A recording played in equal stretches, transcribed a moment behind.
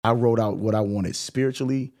I wrote out what I wanted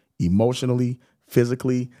spiritually, emotionally,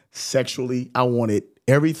 physically, sexually. I wanted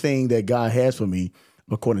everything that God has for me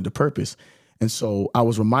according to purpose. And so I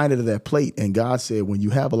was reminded of that plate. And God said, when you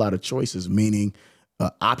have a lot of choices, meaning an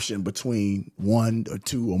option between one or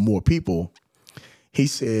two or more people, he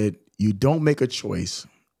said, you don't make a choice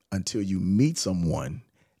until you meet someone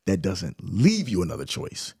that doesn't leave you another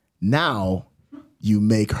choice. Now you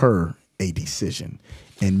make her a decision.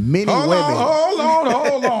 And many women...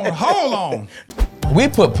 Hold on. We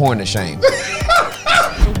put porn to shame.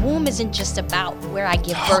 The womb isn't just about where I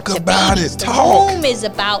give birth to babies. The womb is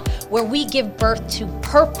about where we give birth to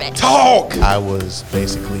purpose. I was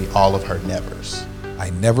basically all of her nevers.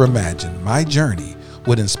 I never imagined my journey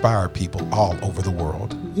would inspire people all over the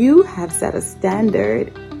world. You have set a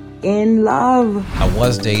standard in love. I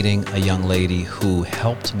was dating a young lady who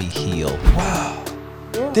helped me heal. Wow.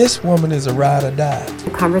 This woman is a ride or die.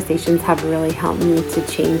 The conversations have really helped me to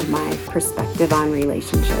change my perspective on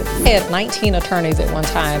relationships. I had 19 attorneys at one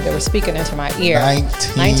time that were speaking into my ear.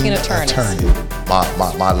 19 attorneys.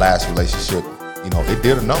 My last relationship, it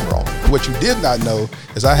did a number on me. What you did not know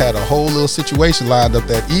is I had a whole little situation lined up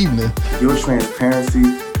that evening. Your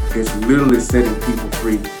transparency is literally setting people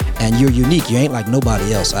free. And you're unique. You ain't like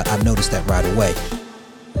nobody else. I noticed that right away.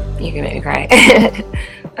 You can make me cry.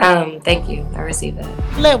 Thank you. I received that.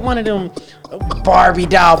 Let one of them Barbie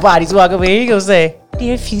doll bodies walk over here. He gonna say,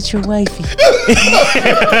 "Dear future wifey."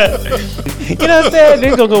 You know what I'm saying?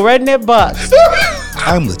 They're gonna go right in that box.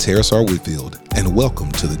 I'm Laterra R. Whitfield, and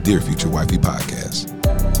welcome to the Dear Future Wifey podcast.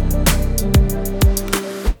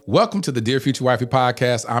 Welcome to the Dear Future Wifey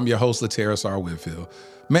podcast. I'm your host, Laterra R. Whitfield.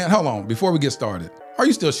 Man, hold on. Before we get started, are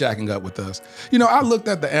you still shacking up with us? I looked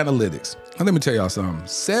at the analytics, and let me tell y'all something.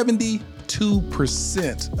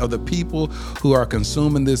 72% of the people who are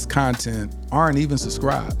consuming this content aren't even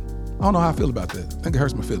subscribed. I don't know how I feel about that. I think it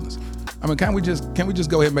hurts my feelings. Can we just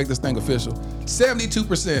go ahead and make this thing official?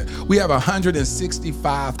 72%. We have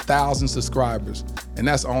 165,000 subscribers, and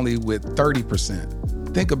that's only with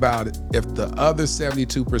 30%. Think about it. If the other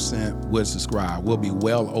 72% would subscribe, we'll be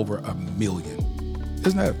well over 1 million.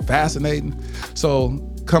 Isn't that fascinating? So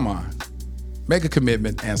come on, make a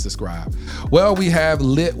commitment and subscribe. Well, we have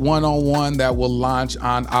Lit 101 that will launch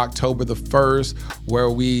on October the 1st, where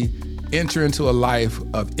we enter into a life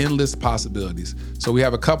of endless possibilities. So we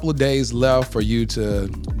have a couple of days left for you to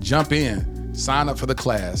jump in, sign up for the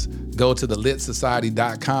class. Go to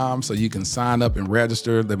thelitsociety.com so you can sign up and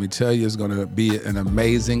register. Let me tell you, it's going to be an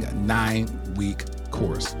amazing 9-week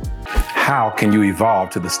course. How can you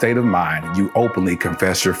evolve to the state of mind you openly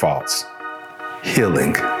confess your faults?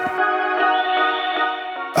 Healing.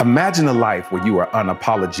 Imagine a life where you are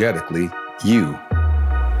unapologetically you.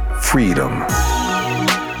 Freedom.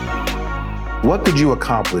 What could you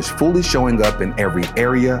accomplish fully showing up in every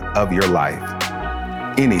area of your life?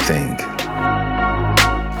 Anything.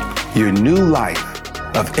 Your new life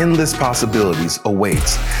of endless possibilities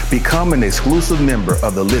awaits. Become an exclusive member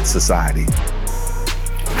of the Lit Society.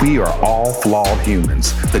 We are all flawed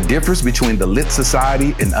humans. The difference between the Lit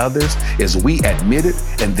Society and others is we admit it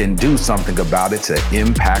and then do something about it to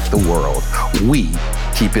impact the world. We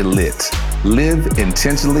keep it lit. Live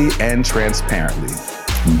intentionally and transparently.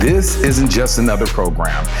 This isn't just another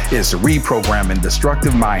program. It's reprogramming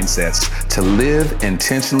destructive mindsets to live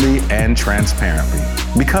intentionally and transparently.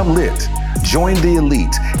 Become lit. Join the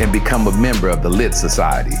elite and become a member of the Lit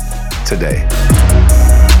Society today.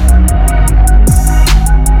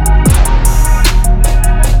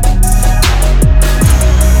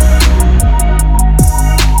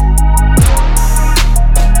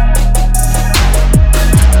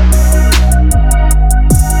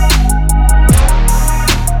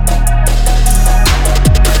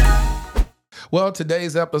 Well,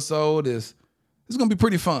 today's episode is going to be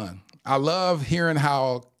pretty fun. I love hearing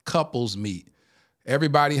how couples meet.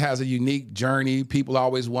 Everybody has a unique journey. People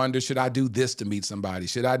always wonder, should I do this to meet somebody?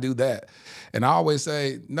 Should I do that? And I always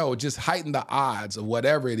say, no, just heighten the odds of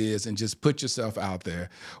whatever it is and just put yourself out there.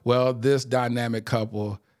 Well, this dynamic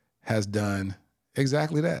couple has done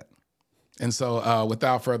exactly that. And so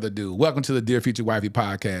without further ado, welcome to the Dear Future Wifey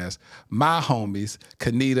podcast. My homies,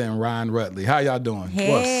 Kanita and Rutley. How y'all doing?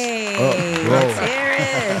 Hey,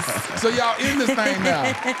 So y'all in this thing now.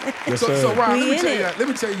 Yes, so Ron, let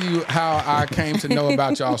me tell you how I came to know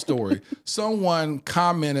about y'all's story. Someone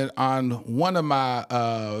commented on one of my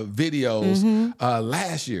videos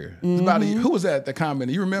last year. It was about who was that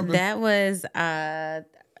commented? You remember? That was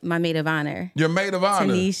my maid of honor. Your maid of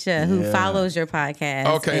honor. Tanisha, who follows your podcast.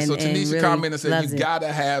 Okay, so Tanisha really commented and said, you it.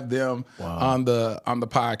 gotta have them on the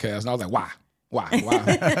podcast. And I was like, why? Why?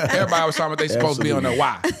 Everybody was talking about they supposed to be on there.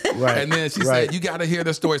 Why? Right. And then she said, you got to hear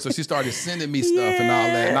the story. So she started sending me stuff and all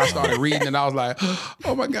that. And I started reading and I was like,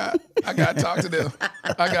 oh my God, I got to talk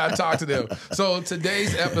to them. So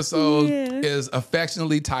today's episode is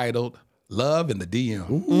affectionately titled Love in the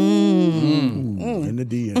DM. In the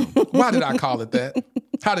DM. Why did I call it that?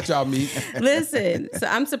 How did y'all meet? Listen, so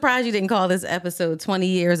I'm surprised you didn't call this episode 20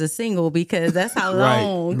 Years a Single, because that's how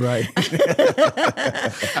long Right.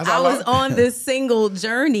 I was on this single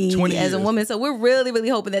journey 20 as a years. woman. So we're really, really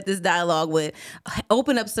hoping that this dialogue would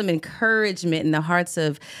open up some encouragement in the hearts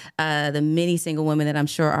of the many single women that I'm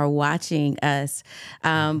sure are watching us.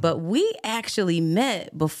 But we actually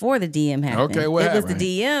met before the DM happened. Okay, what It was happened?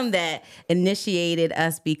 the DM that initiated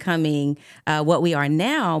us becoming what we are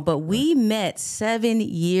now. But we met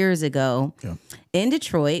 7 years ago in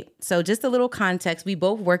Detroit. So just a little context, we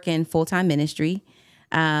both work in full-time ministry.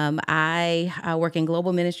 I work in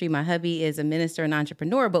global ministry. My hubby is a minister and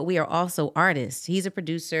entrepreneur, but we are also artists. He's a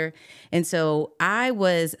producer. And so I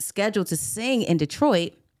was scheduled to sing in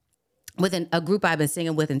Detroit with a group I've been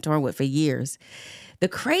singing with and touring with for years. The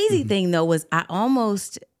crazy thing, though, was I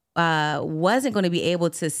almost wasn't going to be able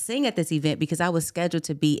to sing at this event because I was scheduled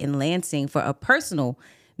to be in Lansing for a personal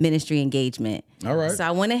ministry engagement. All right. So I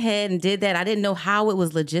went ahead and did that. I didn't know how it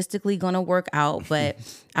was logistically going to work out, but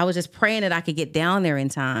I was just praying that I could get down there in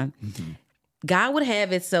time. God would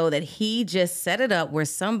have it so that he just set it up where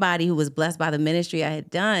somebody who was blessed by the ministry I had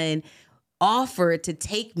done offered to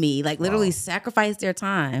take me, like literally sacrifice their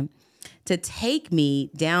time to take me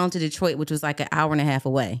down to Detroit, which was like an hour and a half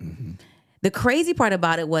away. The crazy part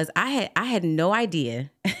about it was I had no idea.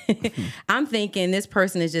 I'm thinking this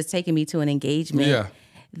person is just taking me to an engagement. Yeah.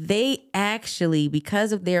 They actually,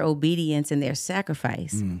 because of their obedience and their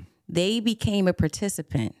sacrifice, they became a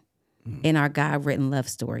participant in our God-written love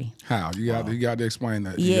story. How? You got to explain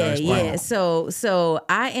that. Yeah. So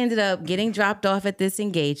I ended up getting dropped off at this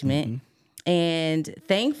engagement. And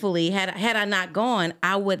thankfully, had I not gone,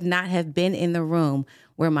 I would not have been in the room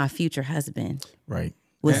where my future husband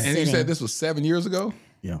was And sitting. you said this was 7 years ago?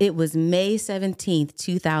 Yeah. It was May 17th,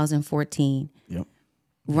 2014. Yep.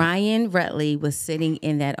 Ryan Rutley was sitting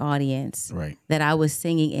in that audience that I was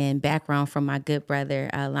singing in, background from my good brother,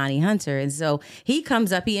 Lonnie Hunter. And so he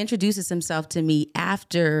comes up, he introduces himself to me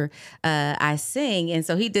after I sing. And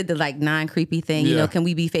so he did the like non-creepy thing, you know, can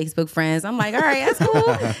we be Facebook friends? I'm like, all right, that's cool.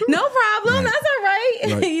 No problem. That's all right.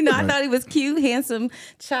 I thought he was cute, handsome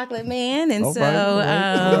chocolate man. And All so,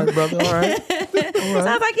 right, brother. All right. so I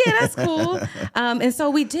was like, yeah, that's cool. And so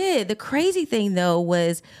we did. The crazy thing, though,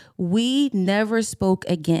 was we never spoke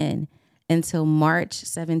again until March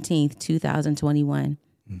 17th, 2021,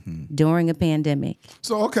 during a pandemic.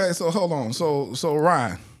 So hold on. So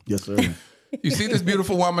Ryan. Yes, sir. You see this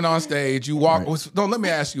beautiful woman on stage. You walk. No, let me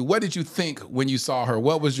ask you. What did you think when you saw her?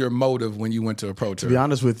 What was your motive when you went to approach her? To be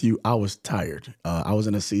honest with you, I was tired. I was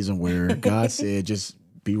in a season where God said, just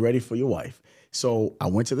be ready for your wife. So I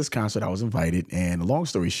went to this concert. I was invited. And long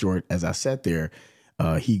story short, as I sat there,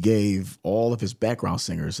 he gave all of his background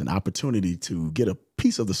singers an opportunity to get a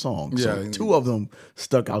piece of the song. So two of them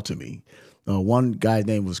stuck out to me. One guy's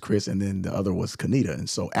name was Chris, and then the other was Kanita. And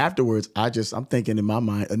so afterwards, I'm thinking in my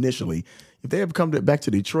mind initially, if they ever come back to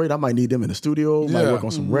Detroit, I might need them in the studio, might work on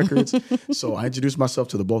some records. So I introduced myself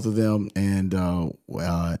to the both of them, and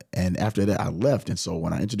after that, I left. And so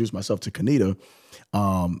when I introduced myself to Kanita,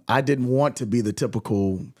 I didn't want to be the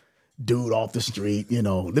typical dude off the street,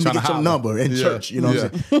 let me get your number in church, what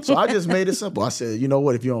I'm saying? So I just made it simple. I said, you know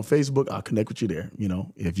what, if you're on Facebook, I'll connect with you there.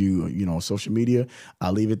 If you on social media,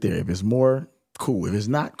 I'll leave it there. If it's more, cool. If it's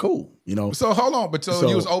not, cool. So hold on, but so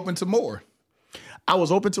you was open to more. I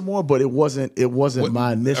was open to more, but it wasn't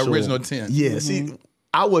my initial original intent. Yeah. See,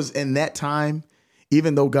 I was in that time,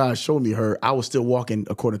 even though God showed me her, I was still walking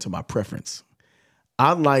according to my preference.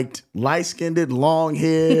 I liked light-skinned, long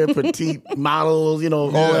hair, petite models, all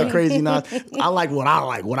that crazy nonsense. I like what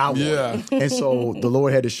I want. And so the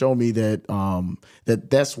Lord had to show me that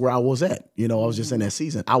that's where I was at. I was just in that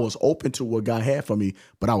season. I was open to what God had for me,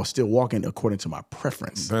 but I was still walking according to my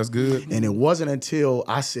preference. That's good. And it wasn't until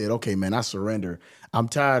I said, okay, man, I surrender. I'm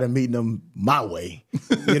tired of meeting them my way.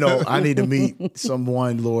 I need to meet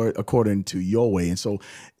someone, Lord, according to your way. And so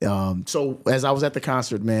as I was at the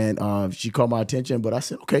concert, man, she caught my attention, but I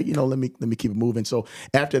said, okay, let me keep it moving. So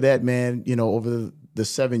after that, man, over the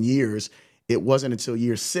 7 years, it wasn't until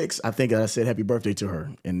year 6, I think I said happy birthday to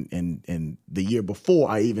her. And the year before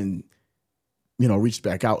I even, reached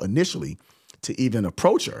back out initially to even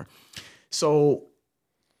approach her. So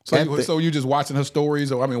you just watching her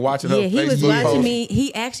stories, or watching her Facebook he was watching posts? me.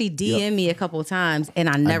 He actually DM'd me a couple of times, and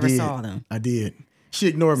I never saw them. I did. She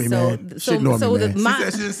ignored me, man. She ignored me, man.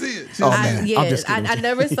 She said she didn't see it. I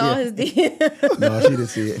never saw his DM. No, she didn't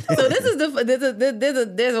see it. So this is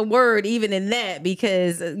there's a word even in that,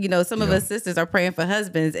 because some of us sisters are praying for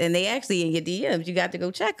husbands and they actually in your DMs. You got to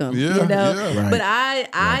go check them. Yeah, right. But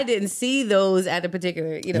I didn't see those at a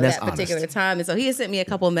particular particular time, and so he had sent me a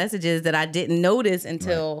couple of messages that I didn't notice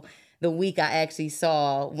until the week I actually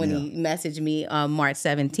saw when he messaged me on March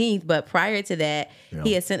 17th. But prior to that,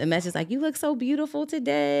 he had sent a message like, "You look so beautiful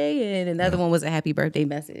today," and another one was a happy birthday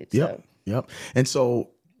message. Yep. And so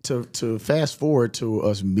to fast forward to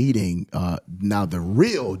us meeting, now the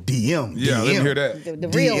real DM. Yeah, let me hear that. The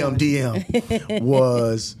real DM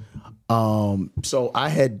was so I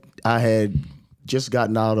had just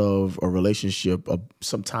gotten out of a relationship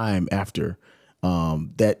some time after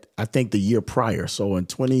that. I think the year prior. So in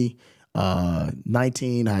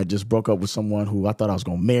 2019, I had just broke up with someone who I thought I was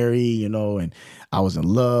gonna marry, and I was in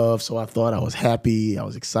love. So I thought I was happy, I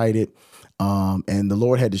was excited. And the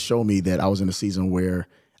Lord had to show me that I was in a season where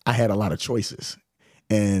I had a lot of choices.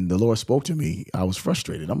 And the Lord spoke to me. I was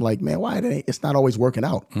frustrated. I'm like, man, why it's not always working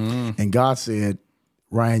out? And God said,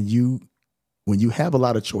 Ryan, when you have a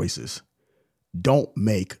lot of choices, don't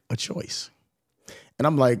make a choice. And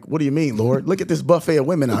I'm like, what do you mean, Lord? Look at this buffet of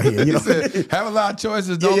women out here. He said, have a lot of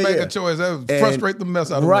choices, don't make a choice. That would frustrate the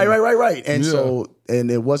mess out of me. Right. And and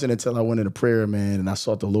it wasn't until I went into prayer, man, and I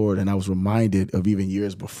sought the Lord, and I was reminded of even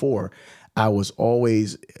years before. I was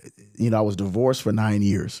always, I was divorced for 9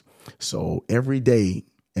 years. So every day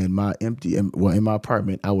in my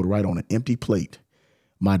apartment, I would write on an empty plate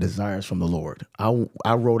my desires from the Lord.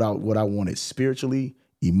 I wrote out what I wanted spiritually,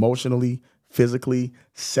 emotionally, physically,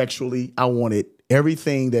 sexually. I wanted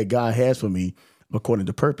everything that God has for me according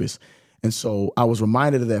to purpose. And so I was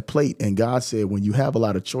reminded of that plate, and God said, when you have a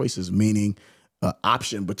lot of choices, meaning an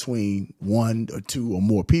option between one or two or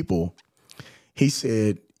more people, he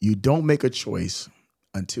said, you don't make a choice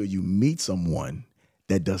until you meet someone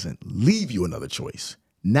that doesn't leave you another choice.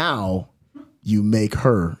 Now you make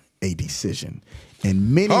her a decision.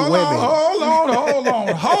 And many women.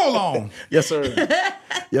 Hold on. Yes, sir.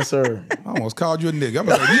 Yes, sir. I almost called you a nigga. I'm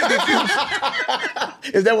like,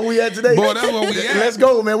 is that what we had today? Boy, that's what we had. Let's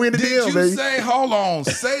go, man. We in the Did DM, you baby. say, hold on,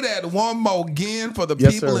 say that one more again for the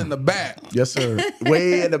people in the back. Yes, sir.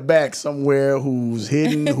 Way in the back somewhere, who's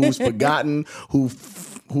hidden, who's forgotten, who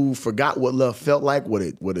forgot what love felt like, what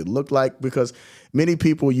it looked like. Because many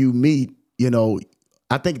people you meet,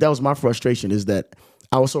 I think that was my frustration, is that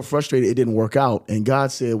I was so frustrated it didn't work out. And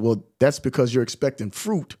God said, well, that's because you're expecting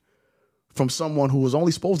fruit from someone who was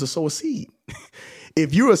only supposed to sow a seed.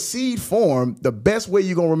 If you're a seed form, the best way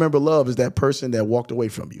you're going to remember love is that person that walked away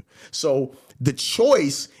from you. So the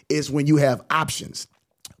choice is when you have options,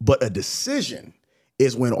 but a decision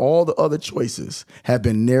is when all the other choices have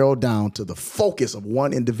been narrowed down to the focus of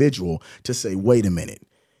one individual to say, wait a minute.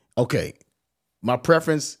 Okay, my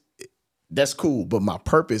preference, that's cool, but my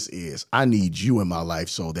purpose is I need you in my life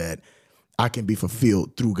so that I can be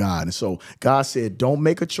fulfilled through God. And so God said, don't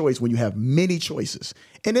make a choice when you have many choices.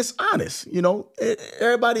 And it's honest.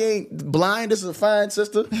 Everybody ain't blind. This is a fine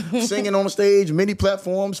sister singing on the stage, many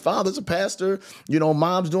platforms. Father's a pastor,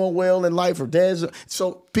 mom's doing well in life, or dad's.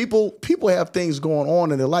 So people have things going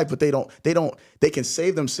on in their life, but they can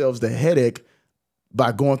save themselves the headache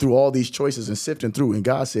by going through all these choices and sifting through. And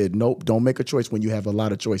God said, nope, don't make a choice when you have a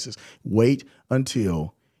lot of choices. Wait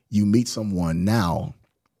until you meet someone now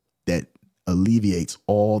that alleviates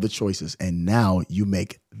all the choices. And now you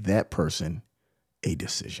make that person a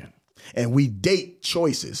decision. And we date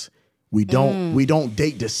choices. We don't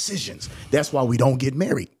date decisions. That's why we don't get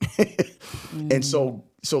married. And so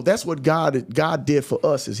that's what God did for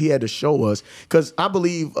us, is he had to show us, because I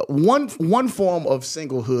believe one form of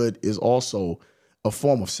singlehood is also a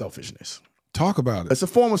form of selfishness. Talk about it. It's a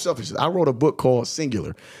form of selfishness. I wrote a book called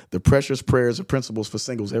Singular, The Precious Prayers and Principles for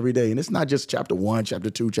Singles Every Day. And it's not just chapter 1,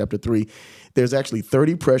 chapter 2, chapter 3. There's actually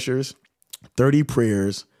 30 pressures, 30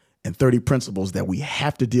 prayers, and 30 principles that we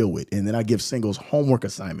have to deal with. And then I give singles homework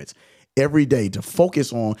assignments every day to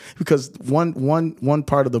focus on, because one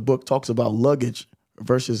part of the book talks about luggage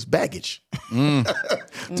versus baggage.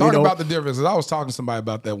 Talk about the difference. I was talking to somebody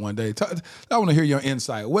about that one day. I want to hear your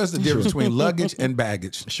insight. What's the difference between luggage and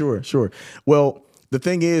baggage? Sure. Well, the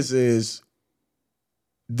thing is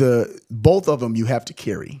both of them you have to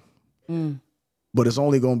carry. But it's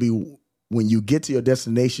only going to be when you get to your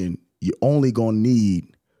destination, you're only going to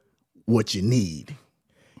need what you need.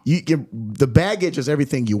 The baggage is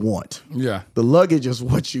everything you want. Yeah. The luggage is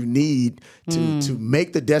what you need to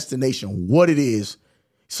make the destination what it is.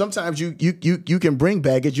 Sometimes you can bring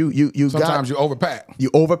baggage. You overpack. You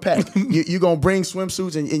overpack. You're gonna bring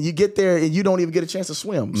swimsuits and you get there and you don't even get a chance to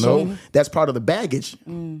swim. So that's part of the baggage,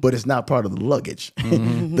 but it's not part of the luggage.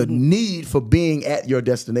 The need for being at your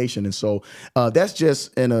destination. And so that's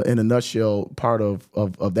just in a nutshell part of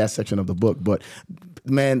that section of the book. But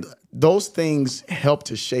man, those things help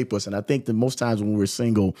to shape us. And I think that most times when we're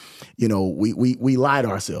single, we lie to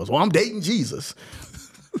ourselves. Well, I'm dating Jesus.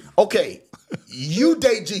 Okay. You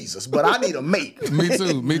date Jesus, but I need a mate. Me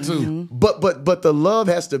too. But the love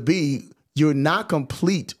has to be, you're not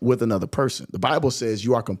complete with another person. The Bible says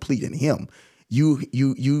you are complete in him.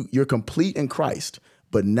 You're complete in Christ.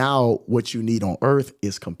 But now what you need on earth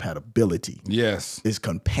is compatibility. Yes. Is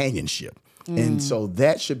companionship. And so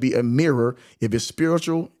that should be a mirror. If it's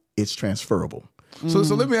spiritual, it's transferable. So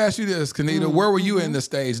let me ask you this, Kanita. Where were you in the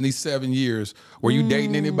stage in these 7 years? Were you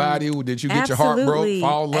dating anybody? Did you get your heart broke,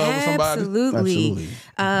 fall in love with somebody? Absolutely.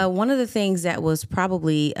 One of the things that was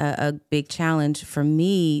probably a big challenge for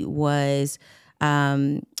me was,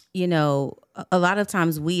 a lot of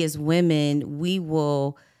times we as women, we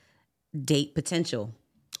will date potential.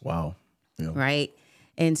 Wow. Yeah. Right?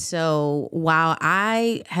 And so while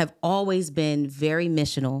I have always been very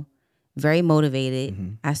missional, very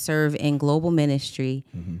motivated. I serve in global ministry.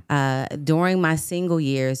 During my single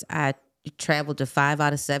years, I traveled to 5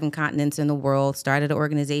 out of 7 continents in the world, started an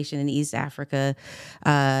organization in East Africa,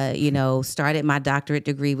 started my doctorate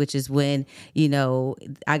degree, which is when,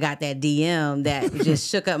 I got that DM that just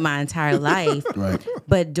shook up my entire life. Right.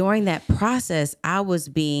 But during that process, I was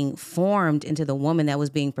being formed into the woman that was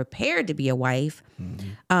being prepared to be a wife.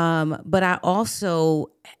 But I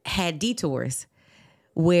also had detours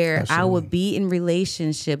where Absolutely. I would be in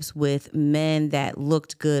relationships with men that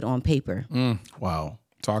looked good on paper. Wow.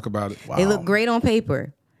 Talk about it. Wow. They look great on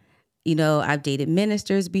paper. I've dated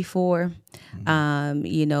ministers before,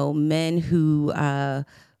 men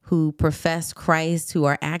who profess Christ, who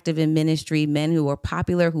are active in ministry, men who are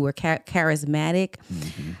popular, who are charismatic.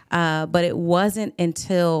 But it wasn't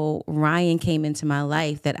until Ryan came into my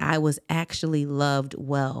life that I was actually loved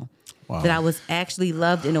well. Wow. That I was actually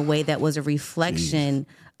loved in a way that was a reflection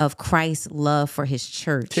of Christ's love for his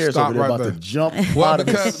church. Tears over there about to jump. Well,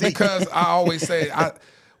 because I always say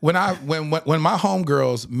when my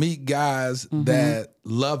homegirls meet guys that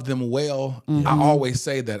love them well, I always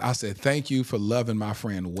say that. I said, thank you for loving my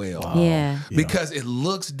friend well. Wow. Yeah. Because it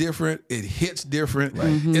looks different. It hits different.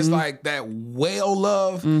 Right. It's like that well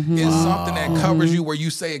love is something that covers you where you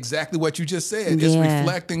say exactly what you just said. It's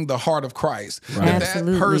reflecting the heart of Christ. Right.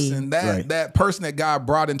 That person that God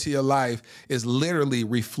brought into your life is literally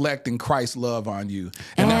reflecting Christ's love on you.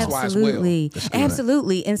 And that's why it's well.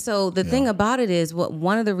 Absolutely. And so the thing about it is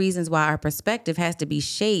one of the reasons why our perspective has to be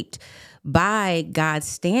shaped by God's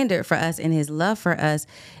standard for us and his love for us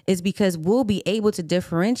is because we'll be able to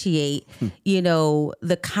differentiate,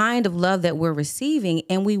 the kind of love that we're receiving,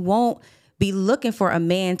 and we won't be looking for a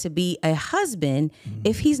man to be a husband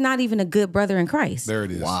if he's not even a good brother in Christ. There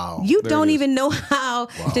it is. Wow. You don't even know how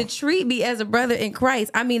to treat me as a brother in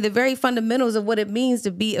Christ. I mean, the very fundamentals of what it means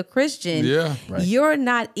to be a Christian. Yeah. Right. You're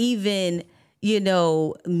not even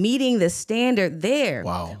meeting the standard there.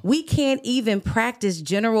 Wow. We can't even practice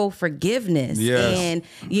general forgiveness and,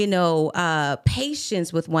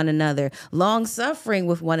 patience with one another, long suffering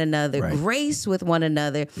with one another, grace with one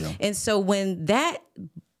another. Yeah. And so when that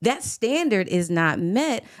standard is not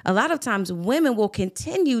met, a lot of times women will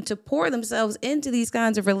continue to pour themselves into these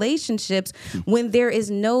kinds of relationships when there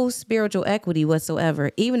is no spiritual equity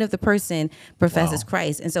whatsoever, even if the person professes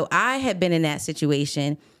Christ. And so I had been in that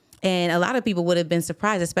situation. And a lot of people would have been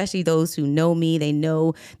surprised, especially those who know me. They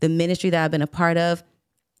know the ministry that I've been a part of.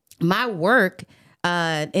 My work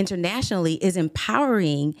internationally is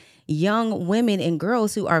empowering young women and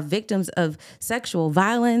girls who are victims of sexual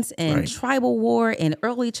violence and tribal war and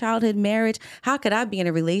early childhood marriage. How could I be in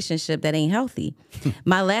a relationship that ain't healthy?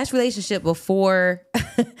 My last relationship before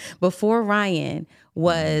Ryan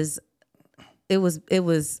was, it was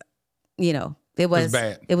bad. It was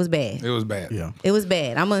bad. It was bad. Yeah. It was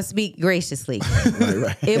bad. I'm gonna speak graciously.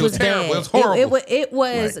 Right. It was terrible. bad. It was horrible. It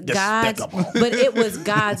was God's, but it was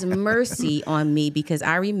God's mercy on me because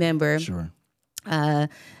I remember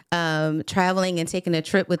traveling and taking a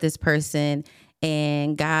trip with this person,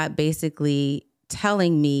 and God basically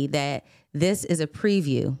telling me that this is a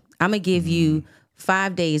preview. I'm gonna give you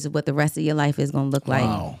 5 days of what the rest of your life is gonna look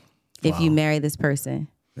like if you marry this person.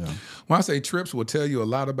 Yeah. When I say trips will tell you a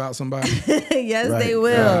lot about somebody. Yes, they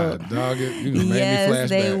will. God, dog it. You just made Yes, me flashback.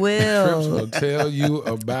 they will. Trips will tell you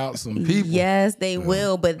about some people. Yes, they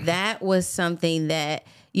will. But that was something that,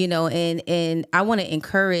 and I want to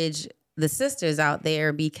encourage the sisters out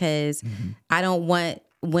there because I don't want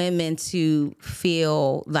women to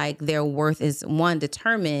feel like their worth is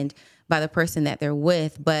determined by the person that they're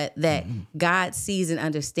with, but that God sees and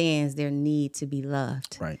understands their need to be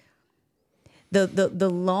loved. Right. The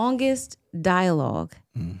longest dialogue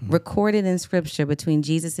recorded in scripture between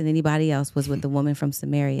Jesus and anybody else was with the woman from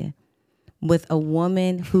Samaria, with a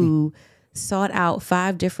woman who sought out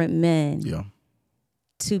 5 different men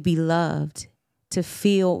to be loved, to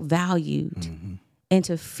feel valued, and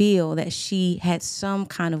to feel that she had some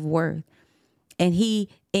kind of worth. And he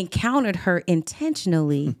encountered her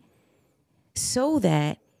intentionally so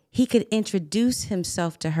that he could introduce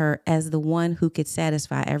himself to her as the one who could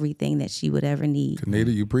satisfy everything that she would ever need.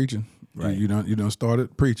 Kanita, you preaching. Right. You done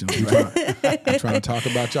started preaching. I'm trying to talk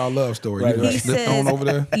about y'all love story. Right, you right. He slipped on over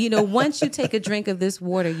there. Once you take a drink of this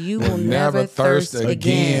water, you will never thirst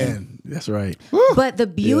again. That's right. But the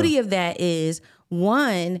beauty of that is,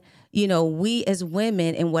 one, we as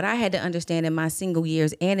women, and what I had to understand in my single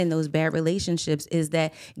years and in those bad relationships is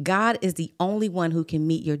that God is the only one who can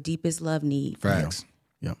meet your deepest love need. Facts.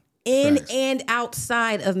 In Facts. and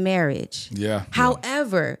outside of marriage. Yeah.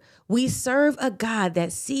 However, we serve a God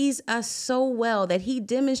that sees us so well that he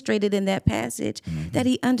demonstrated in that passage that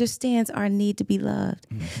he understands our need to be loved.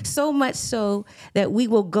 So much so that we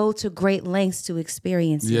will go to great lengths to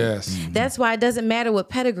experience it. Yes. That's why it doesn't matter what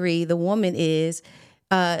pedigree the woman is.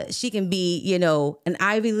 She can be, an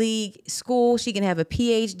Ivy League school. She can have a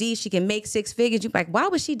PhD. She can make 6 figures. You're like, why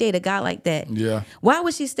would she date a guy like that? Yeah. Why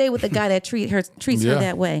would she stay with a guy that treats her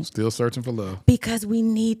that way? Still searching for love. Because we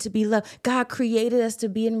need to be loved. God created us to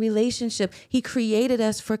be in relationship. He created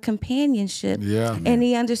us for companionship. Yeah. And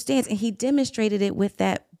he understands. And he demonstrated it with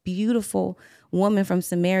that beautiful woman from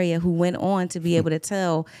Samaria who went on to be able to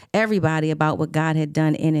tell everybody about what God had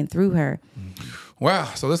done in and through her. Wow.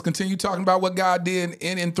 So let's continue talking about what God did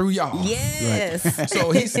in and through y'all. Yes. Right.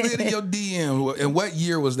 So he slid in your DM. And what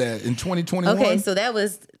year was that? In 2021? Okay, so that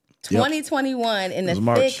was 2021 in the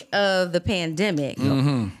thick of the pandemic.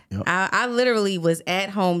 I literally was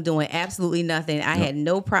at home doing absolutely nothing. I had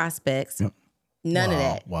no prospects. None of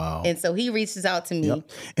that. Wow. And so he reaches out to me. And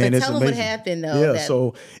But it's tell him amazing. what happened, though.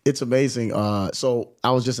 So it's amazing. So I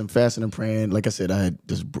was just in fasting and praying. Like I said, I had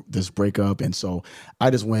this breakup. And so I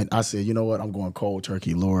just went, I said, you know what? I'm going cold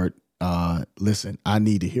turkey. Lord, listen, I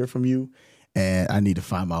need to hear from you and I need to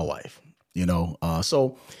find my wife,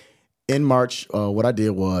 So in March, what I did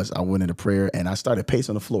was I went into prayer and I started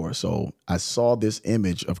pacing the floor. So I saw this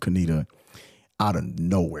image of Kanita out of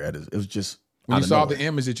nowhere. It was just, when you saw the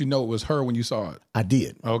image, did you know it was her when you saw it? I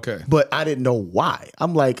did. Okay. But I didn't know why.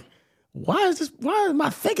 I'm like, why am I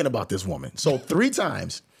thinking about this woman? So 3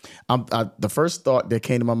 times, the first thought that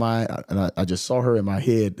came to my mind, and I just saw her in my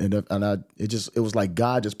head, and it was like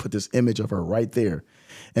God just put this image of her right there.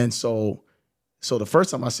 And so the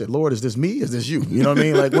first time I said, Lord, is this me? Is this you? You know what I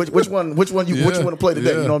mean? Like which one you want to play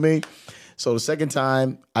today? You know what I mean? So the second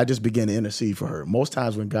time, I just began to intercede for her. Most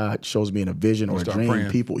times when God shows me in a vision or a dream,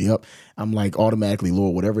 praying. I'm like automatically,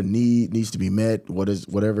 Lord, whatever need needs to be met,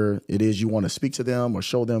 whatever it is you want to speak to them or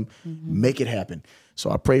show them, make it happen. So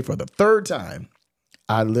I prayed for the third time.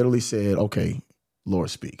 I literally said, okay, Lord,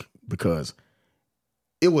 speak, because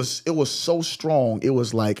it was so strong. It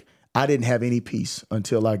was like I didn't have any peace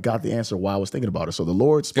until I got the answer why I was thinking about it. So the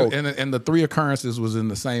Lord spoke. And the 3 occurrences was in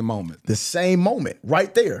the same moment. The same moment,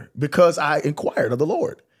 right there, because I inquired of the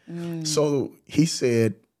Lord. So he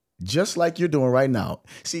said, just like you're doing right now.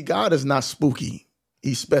 See, God is not spooky.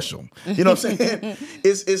 He's special. You know what I'm saying?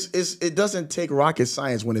 It doesn't take rocket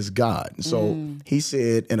science when it's God. So he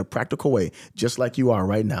said in a practical way, just like you are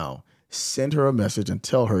right now, send her a message and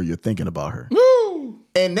tell her you're thinking about her. Woo!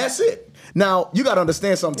 And that's it. Now, you got to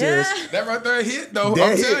understand something, Terrence. That right there hit, though.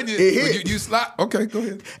 That I'm hit. telling you. It hit. You slide. Okay, go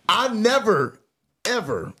ahead. I never,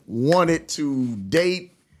 ever wanted to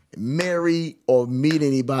date, marry, or meet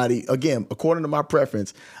anybody. Again, according to my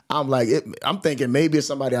preference, I'm thinking maybe it's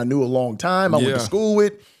somebody I knew a long time, I went to school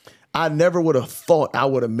with. I never would have thought I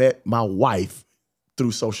would have met my wife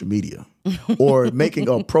through social media or making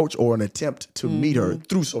an approach or an attempt to meet her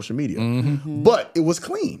through social media. But it was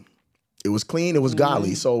clean. It was clean. It was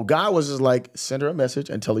godly. So God was just like, send her a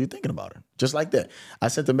message and tell her you're thinking about her. Just like that. I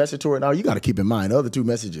sent the message to her. Now, you got to keep in mind, the other 2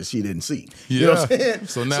 messages she didn't see. Yeah. You know what I'm saying?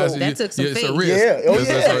 So now that took some it's faith. a risk. Yeah. Oh,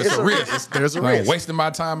 It's a risk. There's a I'm risk. wasting my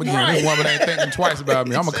time again. Right. This woman ain't thinking twice about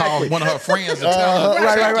me. I'm going to call one of her friends to tell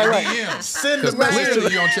her, check your DMs. Send the Because message.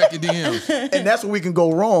 clearly you don't check your DMs. And that's where we can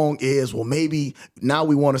go wrong is, well, maybe now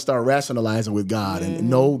we want to start rationalizing with God. And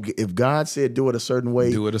no, if God said do it a certain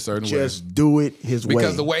way, Do it a certain way. just do it his way.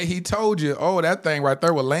 Because the way he told you, that thing right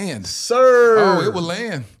there will land. Sir. It will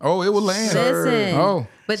land. It will land. Listen. Oh.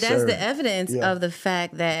 But that's the evidence of the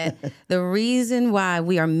fact that the reason why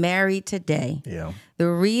we are married today, the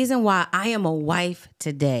reason why I am a wife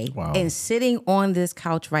today and sitting on this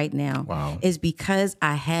couch right now is because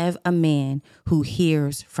I have a man who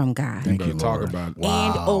hears from God. Thank you, Lord. Talk about it.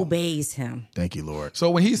 And obeys him. Thank you, Lord. So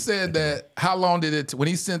when he said that, how long did it, when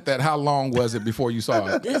he sent that, how long was it before you saw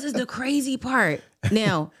it? This is the crazy part.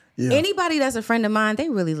 Now, anybody that's a friend of mine, they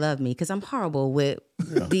really love me because I'm horrible with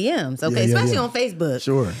DMs, okay? Especially on Facebook.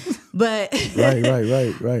 Sure. But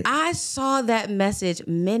right. I saw that message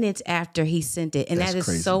minutes after he sent it, and that is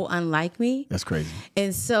crazy. So unlike me. That's crazy.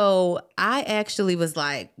 And so I actually was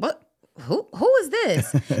like, what? Who is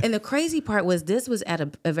this? And the crazy part was this was at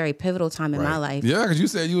a very pivotal time in my life. Yeah, because you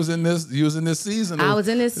said you was in this season. I was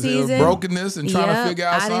in this season. Brokenness and trying to figure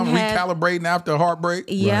out something, recalibrating after a heartbreak.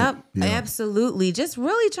 Yep, absolutely. Just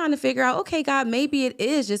really trying to figure out, okay, God, maybe it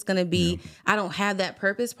is just going to be, I don't have that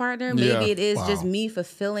purpose partner. Maybe it is just me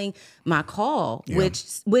fulfilling my call,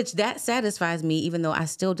 which that satisfies me, even though I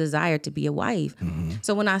still desire to be a wife.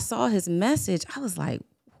 So when I saw his message, I was like,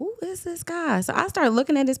 who is this guy? So I started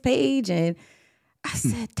looking at his page and I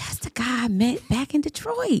said, that's the guy I met back in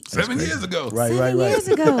Detroit. 7 years ago. Right. 7 years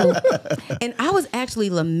ago. And I was actually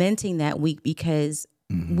lamenting that week because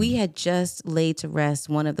we had just laid to rest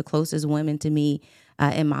one of the closest women to me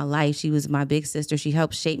in my life. She was my big sister. She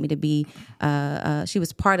helped shape me to be, she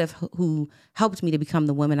was part of who helped me to become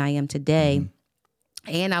the woman I am today.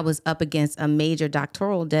 And I was up against a major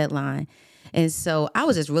doctoral deadline. And so I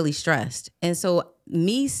was just really stressed. And so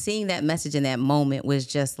me seeing that message in that moment was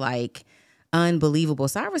just like unbelievable.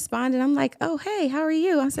 So I responded. I'm like, oh, hey, how are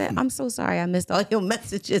you? I said, I'm so sorry I missed all your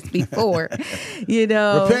messages before.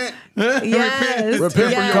 Repent. Yes.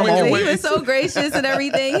 Repent from your wicked ways. He was so gracious and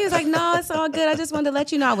everything. He was like, no, it's all good. I just wanted to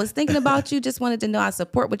let you know I was thinking about you. Just wanted to know I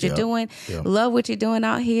support what you're doing. Love what you're doing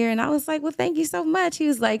out here. And I was like, well, thank you so much. He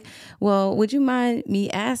was like, well, would you mind me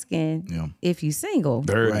asking if you single?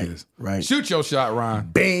 There it is. Right. Shoot your shot, Ryan.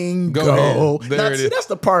 Bingo. Go ahead. There it is. That's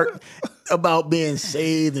the part about being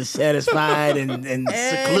saved and satisfied and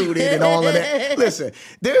secluded and all of that. Listen,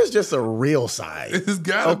 there's just a real side. It's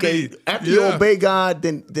gotta be. After you obey God,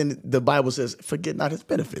 then the Bible says, forget not his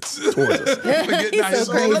benefits towards us. Forget not his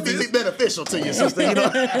So let me benefits. be beneficial to you, sister. You know?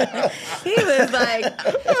 He was like,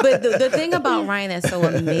 but the thing about Ryan that's so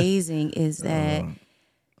amazing is that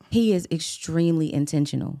he is extremely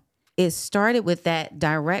intentional. It started with that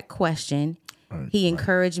direct question. He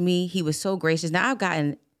encouraged me. He was so gracious. Now I've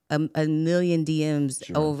gotten a million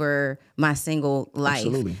DMs over my single life.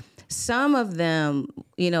 Absolutely. Some of them,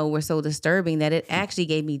 were so disturbing that it actually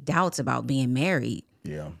gave me doubts about being married.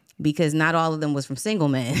 Yeah. Because not all of them was from single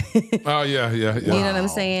men. Oh, yeah. You know what I'm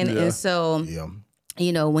saying? Yeah. And so,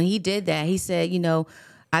 when he did that, he said,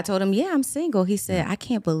 I told him, I'm single. He said, I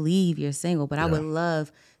can't believe you're single, but I would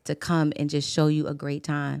love to come and just show you a great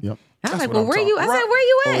time. Yep. I was like, well, where you? I said, where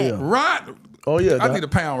you at? Right. Oh, yeah. I need a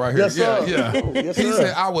pound right here. Yes, sir. Yeah. Yes, He sir.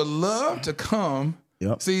 said, I would love to come.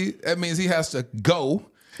 Yep. See, that means he has to go.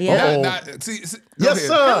 Yeah. See, Yes, ahead.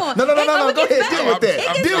 sir. No. Go ahead. Deal with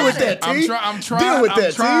that. Deal with that, T. I'm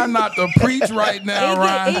T. trying not to preach right now,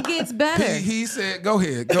 Ryan. It gets better. He said, go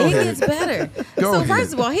ahead. It gets better. Go ahead.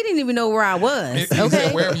 First of all, he didn't even know where I was. He Okay,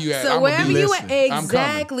 said, wherever you at, so I'ma wherever be you listening. at, I'm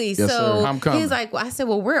exactly. Yes, So sir. I'm coming. he's like, I said,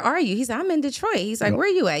 well, where are you? He said, I'm in Detroit. He's like, where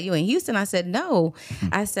you at? You in Houston? I said, no.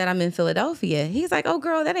 I said, I'm in Philadelphia. He's like, oh,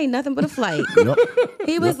 girl, that ain't nothing but a flight.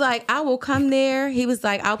 He was like, I will come there. He was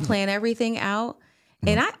like, I'll plan everything out.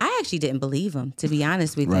 And I actually didn't believe him, to be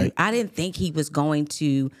honest with you. I didn't think he was going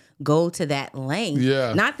to go to that length.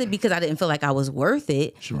 Yeah. Not that because I didn't feel like I was worth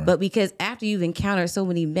it, but because after you've encountered so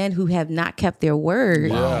many men who have not kept their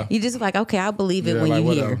word, you just like, okay, I'll believe it when you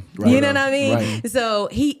hear. You know what I mean? Right. So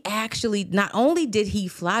he actually, not only did he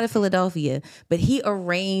fly to Philadelphia, but he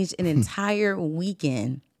arranged an entire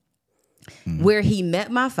weekend where he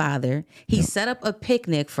met my father. He set up a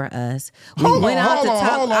picnic for us. Hold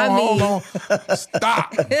on.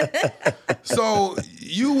 Stop. So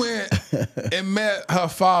you went and met her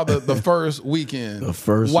father the first weekend. The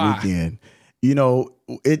first weekend.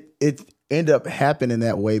 It ended up happening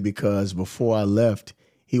that way because before I left,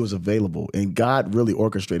 he was available. And God really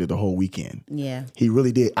orchestrated the whole weekend. Yeah. He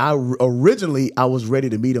really did. Originally, I was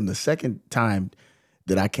ready to meet him the second time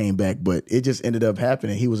that I came back, but it just ended up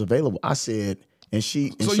happening. He was available. I said, and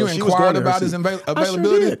she. And so you she inquired about his availability? I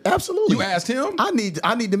sure did. Absolutely. You asked him? I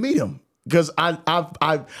need to meet him because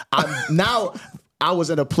I now I was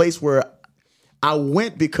in a place where I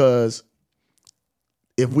went because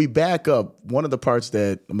if we back up, one of the parts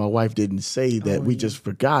that my wife didn't say that we just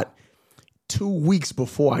forgot, 2 weeks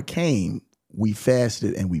before I came, we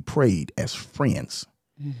fasted and we prayed as friends.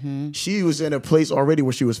 She was in a place already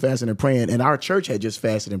where she was fasting and praying, and our church had just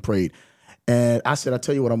fasted and prayed. And I said, I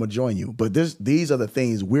tell you what, I'm gonna join you. But these are the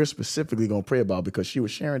things we're specifically gonna pray about, because she was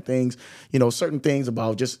sharing things, certain things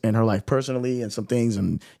about just in her life personally, and some things,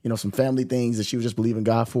 and some family things that she was just believing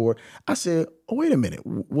God for. I said, oh, wait a minute.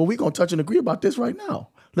 Well, we're gonna touch and agree about this right now.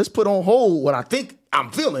 Let's put on hold what I think I'm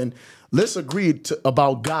feeling. Let's agree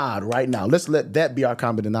about God right now. Let's let that be our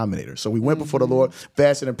common denominator. So we went before the Lord,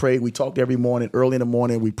 fasted and prayed. We talked every morning, early in the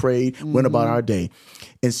morning. We prayed, went about our day.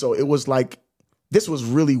 And so it was like, this was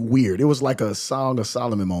really weird. It was like a Song of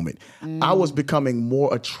Solomon moment. I was becoming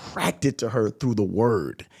more attracted to her through the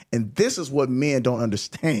word. And this is what men don't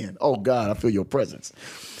understand. Oh God, I feel your presence.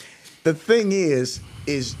 The thing is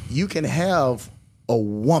you can have a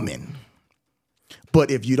woman,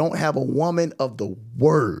 but if you don't have a woman of the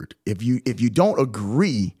word, if you don't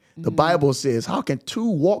agree, the Bible says, how can two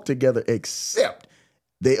walk together except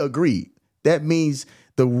they agree? That means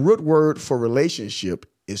the root word for relationship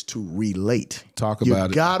is to relate. Talk about it.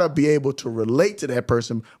 You gotta be able to relate to that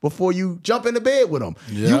person before you jump into bed with them.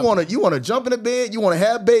 Yep. You wanna jump into bed, you wanna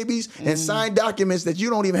have babies and sign documents that you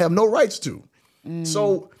don't even have no rights to.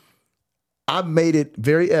 So I made it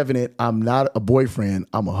very evident, I'm not a boyfriend,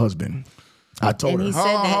 I'm a husband. I told her. He said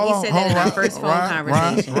that in our first phone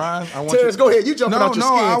conversation. Ryan, Terrence, go ahead. You jumping out your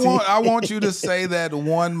skin. I want you to say that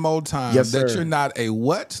one more time. Yes, that sir. You're not a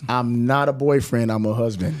what? I'm not a boyfriend. I'm a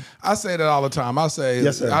husband. I say that all the time. I say,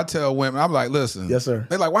 yes, sir. I tell women, I'm like, listen. Yes, sir.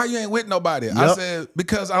 They're like, why you ain't with nobody? I said,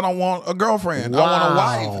 because I don't want a girlfriend. Wow. I want a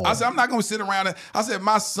wife. I said, I'm not going to sit around. I said,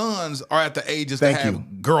 my sons are at the ages to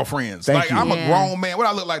have girlfriends. I'm a grown man. What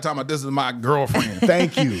I look like talking about, this is my girlfriend.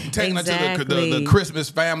 Thank you. Taking her to the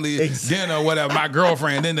Christmas family dinner or whatever, my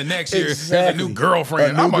girlfriend. And then the next year, there's a new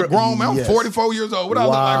girlfriend. I'm a grown man. I'm 44 years old. What I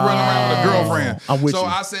look like running around with a girlfriend? I'm with you.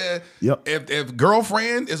 I said, if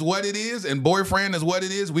girlfriend is what it is and boyfriend is what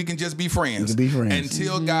it is, we can just be friends. We can be friends.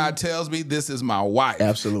 Until God tells me this is my wife.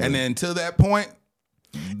 Absolutely. And then until that point,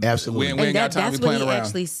 absolutely. We ain't got time to be playing around.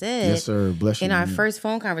 That's what he actually said. Yes, sir. Bless you. In our first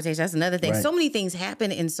phone conversation. That's another thing. Right. So many things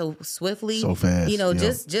happen and so swiftly. So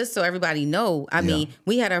fast. Just so everybody know. I mean,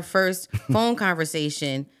 we had our first phone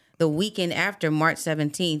conversation the weekend after March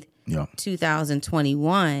 17th.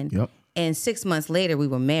 2021. Yep. And 6 months later, we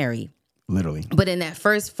were married. Literally. But in that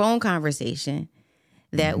first phone conversation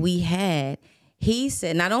that we had, he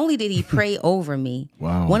said, not only did he pray over me,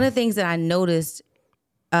 one of the things that I noticed,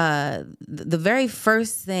 the very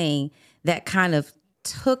first thing that kind of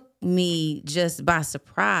took me just by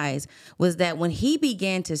surprise was that when he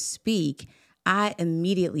began to speak, I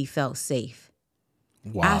immediately felt safe.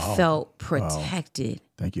 Wow. I felt protected. Wow.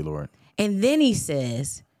 Thank you, Lord. And then he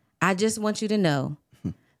says, I just want you to know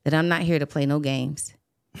that I'm not here to play no games.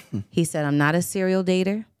 He said, I'm not a serial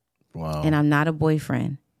dater. Wow. And I'm not a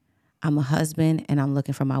boyfriend. I'm a husband and I'm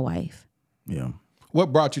looking for my wife. Yeah.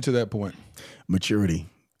 What brought you to that point? Maturity.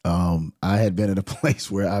 I had been in a place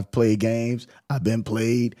where I've played games. I've been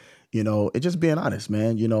played, it just being honest,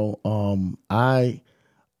 man.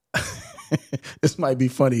 This might be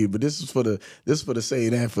funny, but this is for the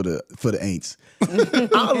saying and for the ain'ts.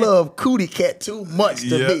 I love cootie cat too much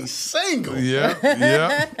to be single.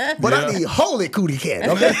 But I need holy cootie cat,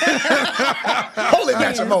 okay? Holy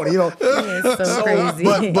matrimony, So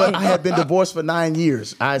crazy. But I had been divorced for 9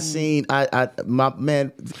 years. I seen my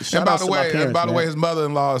man. Shout out to my parents. By the way, his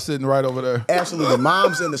mother-in-law is sitting right over there. Absolutely,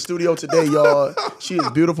 mom's in the studio today, y'all. She is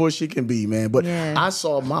beautiful as she can be, man. But I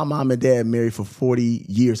saw my mom and dad married for 40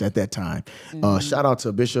 years at that time. Shout out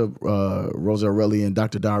to Bishop Rosa Rutley and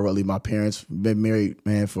Dr. Don Rutley. My parents been married,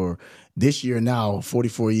 man, for this year now,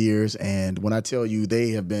 44 years. And when I tell you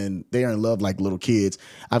they are in love like little kids.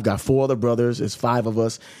 I've got 4 other brothers. It's 5 of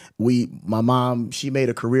us. My mom, she made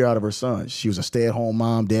a career out of her sons. She was a stay-at-home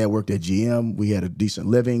mom. Dad worked at GM. We had a decent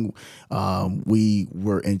living. We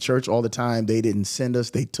were in church all the time. They didn't send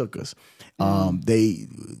us. They took us.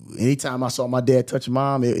 Anytime I saw my dad touch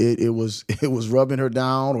mom, it was rubbing her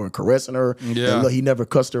down or caressing her. Yeah. He never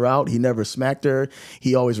cussed her out. He never smacked her.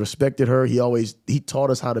 He always respected her. He taught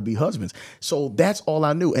us how to be husbands. So that's all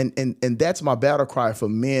I knew. And that's my battle cry for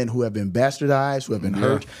men who have been bastardized, who have been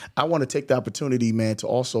hurt. I want to take the opportunity, man, to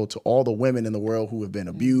all the women in the world who have been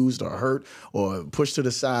abused or hurt or pushed to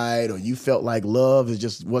the side, or you felt like love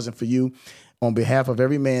just wasn't for you. On behalf of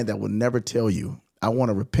every man that will never tell you, I want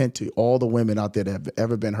to repent to all the women out there that have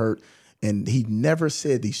ever been hurt. And he never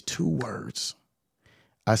said these 2 words.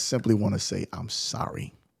 I simply want to say, I'm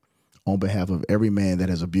sorry on behalf of every man that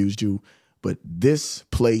has abused you. But this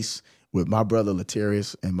place with my brother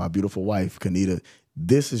Latarius and my beautiful wife, Kanita,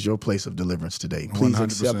 this is your place of deliverance today. Please 100%.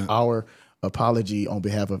 accept our apology on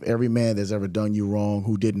behalf of every man that's ever done you wrong,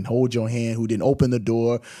 who didn't hold your hand, who didn't open the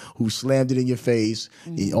door, who slammed it in your face.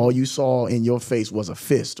 All you saw in your face was a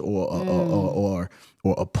fist or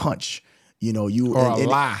a punch. You know, or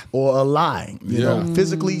a lie. You know,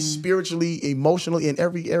 physically, spiritually, emotionally, in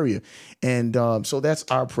every area. And so that's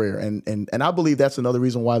our prayer. And I believe that's another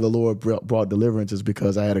reason why the Lord brought deliverance, is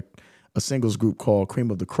because I had a singles group called Cream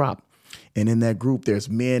of the Crop. And in that group, there's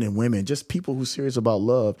men and women, just people who are serious about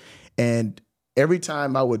love. And every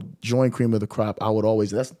time I would join Cream of the Crop, I would always,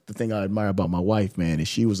 that's the thing I admire about my wife, man, is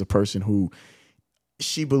she was a person who,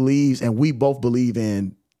 she believes, and we both believe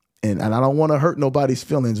in, and I don't want to hurt nobody's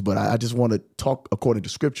feelings, but I just want to talk according to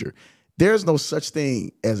Scripture. There's no such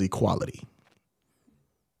thing as equality.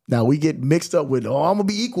 Now, we get mixed up with, I'm going to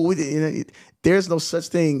be equal with it. There's no such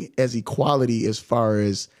thing as equality as far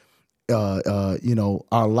as,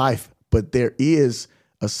 our life. But there is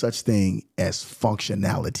a such thing as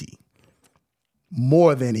functionality,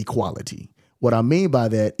 more than equality. What I mean by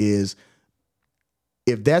that is,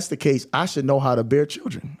 if that's the case, I should know how to bear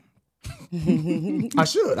children. I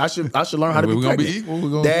should learn how to be pregnant. Be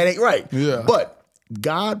equal. That ain't right. Yeah. But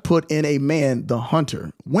God put in a man the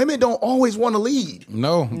hunter. Women don't always want to lead.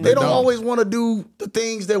 No, they don't always want to do the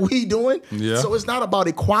things that we doing. Yeah. So it's not about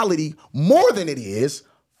equality more than it is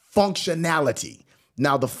functionality.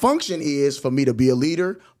 Now, the function is for me to be a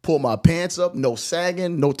leader, pull my pants up, no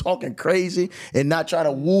sagging, no talking crazy, and not try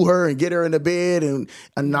to woo her and get her in the bed and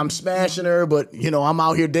I'm smashing her, but, I'm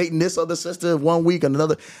out here dating this other sister 1 week and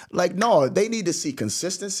another. Like, no, they need to see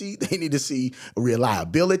consistency. They need to see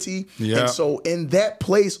reliability. Yeah. And so in that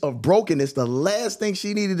place of brokenness, the last thing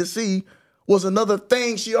she needed to see was another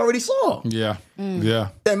thing she already saw. Yeah. Yeah.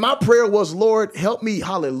 And my prayer was, Lord, help me,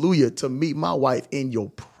 hallelujah, to meet my wife in your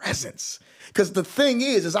presence. Because the thing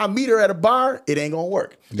is I meet her at a bar, it ain't gonna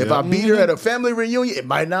work. Yeah. If I meet her at a family reunion, it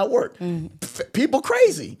might not work. People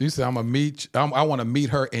crazy. You say I want to meet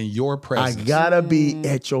her in your presence. I gotta be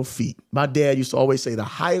at your feet. My dad used to always say the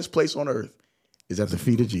highest place on earth is at the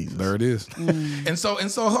feet of Jesus. There it is. And so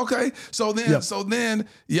okay. So then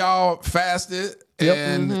y'all fasted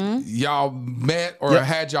and y'all met or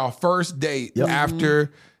had y'all first date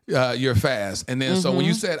after your fast. And then so when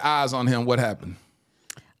you set eyes on him, what happened?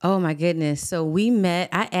 Oh my goodness. So we met.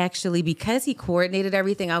 I actually, because he coordinated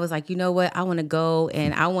everything, I was like, you know what? I want to go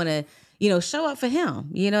and I want to, show up for him.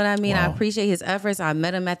 You know what I mean? Wow. I appreciate his efforts. I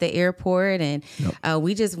met him at the airport and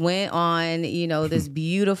we just went on, this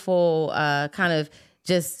beautiful kind of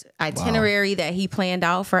just itinerary that he planned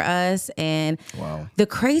out for us. And the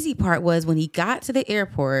crazy part was when he got to the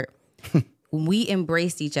airport, we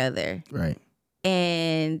embraced each other. Right.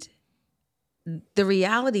 And the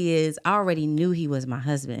reality is I already knew he was my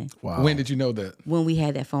husband. Wow. When did you know that? When we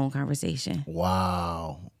had that phone conversation.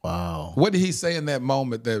 Wow. What did he say in that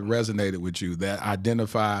moment that resonated with you, that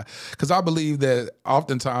identified? Because I believe that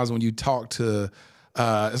oftentimes when you talk to,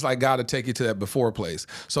 it's like God to take you to that before place.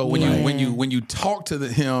 So when you talk to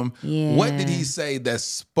him, what did he say that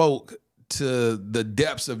spoke to the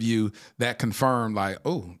depths of you that confirmed, like,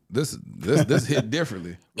 oh, this hit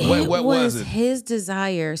differently? What was it? His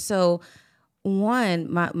desire. So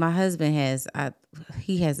one, my husband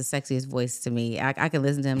he has the sexiest voice to me. I can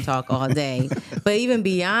listen to him talk all day. But even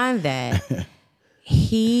beyond that,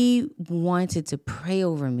 he wanted to pray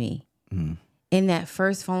over me in that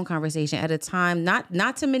first phone conversation at a time,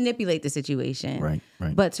 not to manipulate the situation,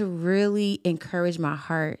 right. but to really encourage my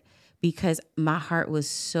heart, because my heart was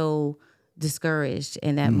so discouraged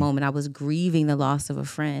in that moment. I was grieving the loss of a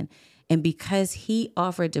friend. And because he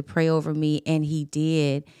offered to pray over me, and he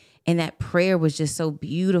did, and that prayer was just so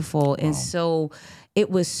beautiful. And so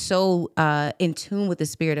it was so in tune with the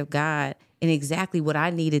Spirit of God and exactly what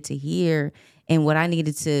I needed to hear and what I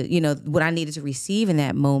needed to, receive in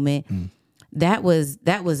that moment. That was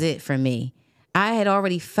it for me. I had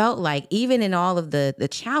already felt like, even in all of the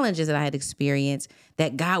challenges that I had experienced,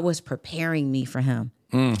 that God was preparing me for him.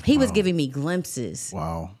 He was giving me glimpses.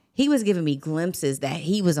 Wow. He was giving me glimpses that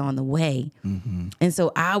he was on the way. And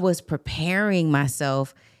so I was preparing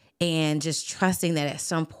myself and just trusting that at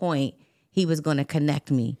some point he was going to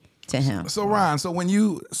connect me to him. So Ryan,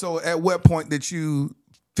 at what point did you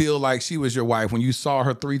feel like she was your wife, when you saw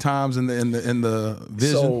her 3 times in the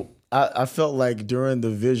vision? So I felt like during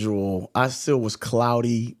the visual, I still was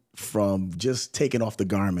cloudy from just taking off the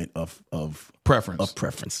garment of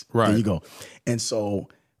preference. Right. There you go. And so,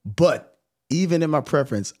 but even in my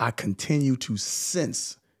preference, I continue to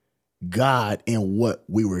sense God in what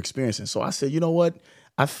we were experiencing. So I said, you know what?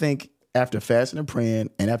 I think after fasting and praying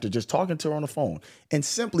and after just talking to her on the phone and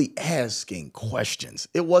simply asking questions.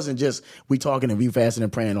 It wasn't just we talking and we fasting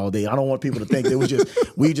and praying all day. I don't want people to think it was just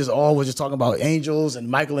we just always just talking about angels and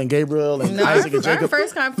Michael and Gabriel and Isaac and Jacob. Our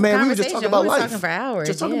first Man, we were just talking about life. Talking for hours.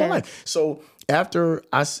 Just talking about life. So after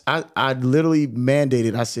I literally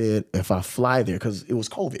mandated, I said, if I fly there, because it was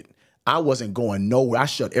COVID, I wasn't going nowhere. I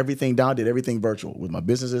shut everything down, did everything virtual with my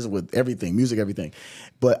businesses, with everything, music, everything.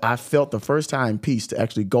 But I felt the first time peace to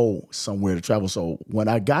actually go somewhere to travel. So when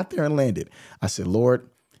I got there and landed, I said, Lord,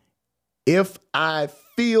 if I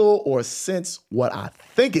feel or sense what I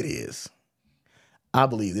think it is, I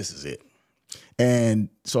believe this is it. And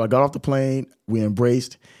so I got off the plane, we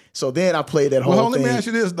embraced. So then I played that whole thing. Let me ask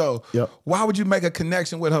you this, though. Yep. Why would you make a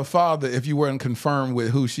connection with her father if you weren't confirmed with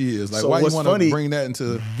who she is? Like, So why you what's want funny, to bring that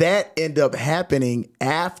into... That ended up happening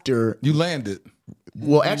after... You landed.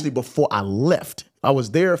 Well, actually, before I left. I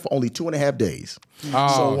was there for only 2.5 days.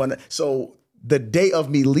 Oh. So the day of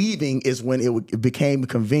me leaving is when it became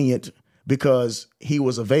convenient because he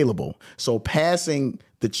was available. So passing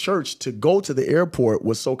the church to go to the airport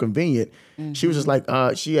was so convenient. Mm-hmm. She was just like,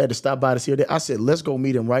 she had to stop by to see her there. I said, let's go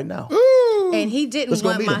meet him right now. Ooh. And he didn't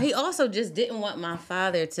want he also just didn't want my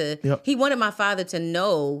father to, he wanted my father to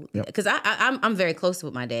know, because I'm very close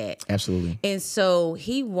with my dad. Absolutely. And so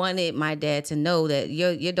he wanted my dad to know that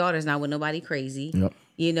your daughter's not with nobody crazy. Yep.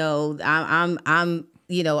 You know, I'm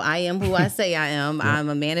you know, I am who I say I am. Yep. I'm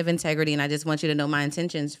a man of integrity, and I just want you to know my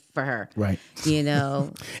intentions for her. Right. You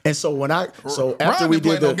know. And so after Ron we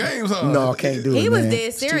did the games, huh? No, I can't do it. He was man.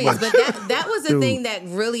 dead serious, but that was the thing that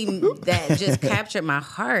really that just captured my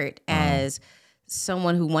heart as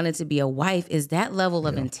someone who wanted to be a wife. Is that level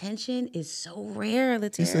of intention is so rare.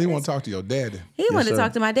 He said he want to talk to your daddy. He wanted to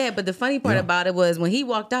talk to my dad, but the funny part about it was when he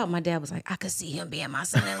walked out, my dad was like, I could see him being my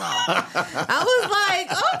son-in-law. I was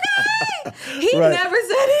like, okay. He never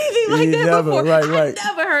said anything like that before. I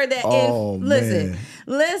never heard that.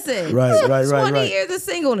 Listen. Right. 20 years of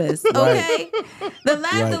singleness. Okay. The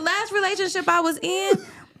last relationship I was in,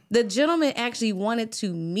 the gentleman actually wanted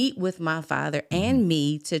to meet with my father and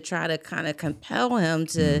me to try to kind of compel him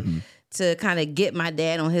to kind of get my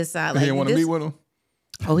dad on his side. He didn't want to meet with him?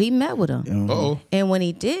 Oh, he met with him. Uh-oh. And when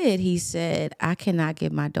he did, he said, I cannot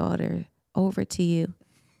give my daughter over to you.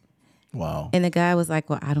 Wow. And the guy was like,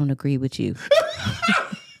 well, I don't agree with you.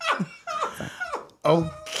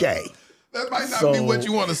 Okay. That might not be what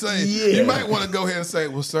you want to say. Yeah. You might want to go ahead and say,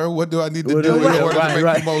 well, sir, what do I need to do in order to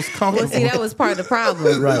make you most comfortable? Well, see, that was part of the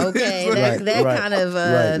problem. Okay. That kind of,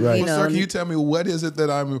 you know. Sir, can you tell me what is it that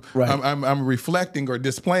I'm reflecting or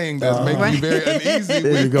displaying that's making you very uneasy?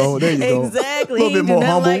 There you go. Exactly. A little bit more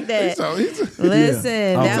humble. Like that.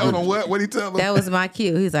 Listen. Tell him what? What he tell him? That was my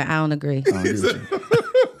cue. He's like, I don't agree.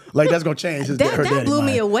 Like that's gonna change. That blew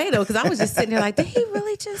me away though, because I was just sitting there like, did he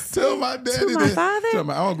really just tell my daddy to my father? I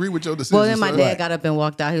don't agree with your decision. Well, then my dad got up and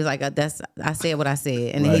walked out. He was like, I said what I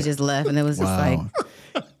said, and then he just left, and it was just like,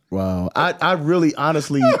 wow. I really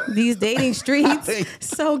honestly these dating streets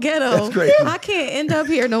so ghetto. That's crazy. I can't end up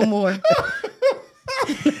here no more.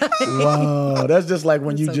 Wow, that's just like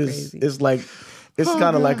when you so just crazy. It's like. It's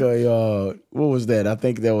kind of like a what was that? I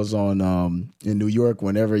think that was on in New York.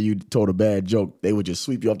 Whenever you told a bad joke, they would just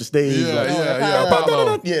sweep you off the stage.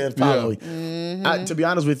 Apollo. Apollo. To be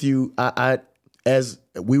honest with you, I as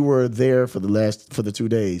we were there for the 2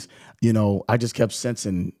 days, you know, I just kept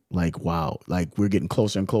sensing like, wow, like we're getting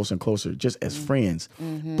closer and closer and closer, just as friends.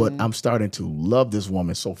 But I'm starting to love this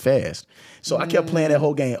woman so fast. So I kept playing that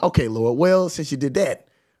whole game. Okay, Lord, well, since you did that,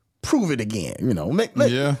 prove it again, you know. Let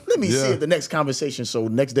me see it the next conversation. So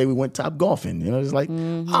next day we went top golfing. You know, it's like,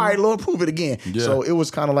 all right, Lord, prove it again. Yeah. So it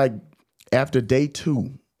was kind of like after day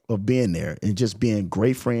 2 of being there and just being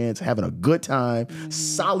great friends, having a good time,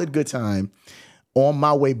 solid good time. On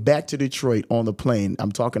my way back to Detroit on the plane,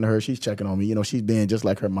 I'm talking to her. She's checking on me. You know, she's being just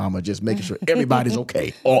like her mama, just making sure everybody's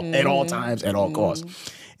okay at all times, at all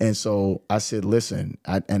costs. And so I said, listen,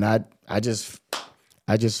 I just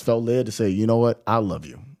felt led to say, you know what? I love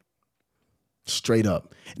you. Straight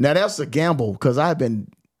up. Now that's a gamble because I've been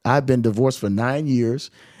divorced for 9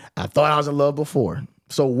 years. I thought I was in love before.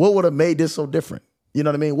 So what would have made this so different? You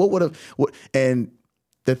know what I mean? And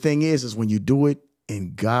the thing is when you do it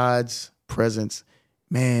in God's presence,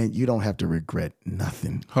 man, you don't have to regret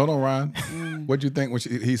nothing. Hold on, Ron. What'd you think when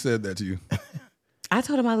he said that to you? I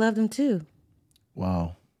told him I loved him too.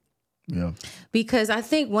 Wow. Yeah. Because I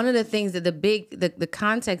think one of the things that the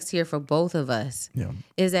context here for both of us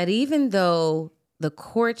is that even though the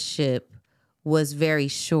courtship was very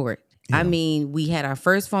short, I mean, we had our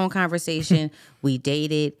first phone conversation. We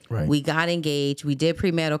dated. Right. We got engaged. We did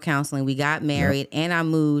premarital counseling. We got married. And I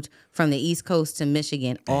moved from the East Coast to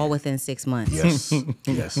Michigan all within 6 months. Yes.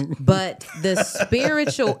 Yes. But the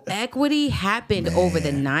spiritual equity happened over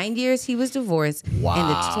the 9 years he was divorced and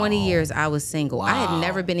the 20 years I was single. I had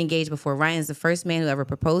never been engaged before. Ryan's the first man who ever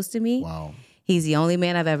proposed to me. Wow. He's the only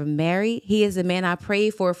man I've ever married. He is the man I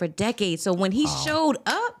prayed for decades. So when he showed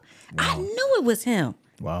up, I knew it was him.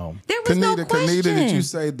 Wow. There was no question. Kanita, did you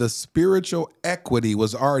say the spiritual equity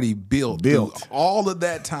was already built through all of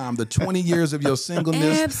that time, the 20 years of your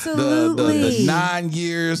singleness, the 9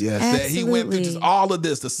 years that he went through, just all of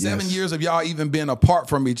this, the 7 years of y'all even being apart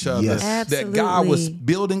from each other, that God was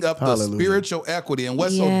building up the spiritual equity. And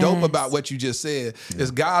what's so dope about what you just said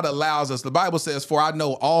is God allows us, the Bible says, for I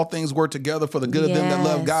know all things work together for the good of them that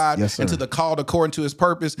love God and to the called according to his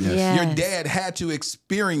purpose. Your dad had to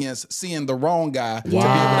experience seeing the wrong guy to be able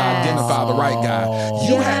to identify the right guy.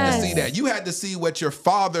 You had to see that. You had to see what your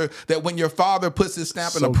father, that when your father puts his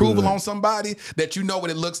stamp and approval on somebody, that you know what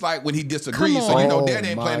it looks like when he disagrees. So you know daddy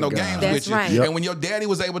ain't playing no games with you. Right. And when your daddy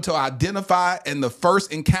was able to identify in the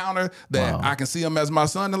first encounter that I can see him as my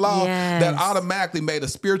son-in-law, that automatically made a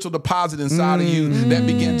spiritual deposit inside of you that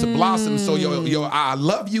began to blossom. So your I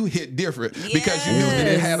love you hit different because you knew that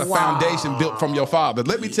it had a foundation built from your father.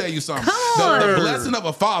 Let me tell you something. The blessing of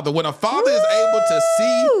a father, when a father is able to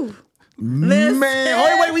see. Man,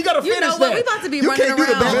 wait, we gotta finish that. We about to be you running can't do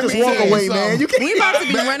the around. Baptist walk away, man. You can't. We about to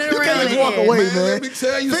be running You around. can't just walk away, man. Let me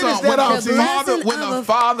tell you Finish something. that When a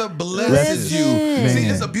father blesses you, see,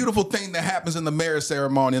 it's a beautiful thing that happens in the marriage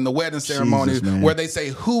ceremony, in the wedding ceremony, where they say,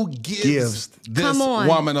 "Who gives this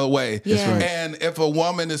woman away?" Yes. Right. And if a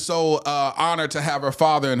woman is so honored to have her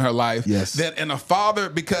father in her life, then and a father,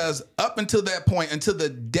 because up until that point, until the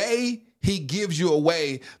day he gives you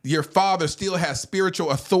away, your father still has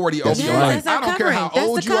spiritual authority over your life. I don't care how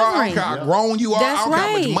old you are, I don't care how grown you are, I don't care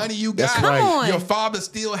how much money you got. Your father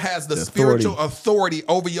still has the spiritual authority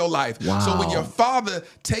over your life. So when your father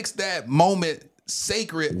takes that moment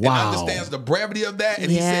sacred and understands the brevity of that,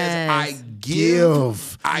 and he says, I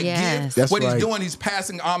give. That's what he's doing, he's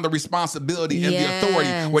passing on the responsibility and the authority.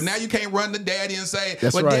 Well, now you can't run to daddy and say,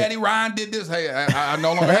 Daddy Ryan did this. Hey, I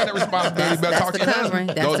no longer have that responsibility. You better talk to your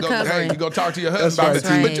husband. Hey, you go talk to your husband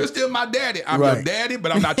about it. But you're still my daddy. I'm your daddy,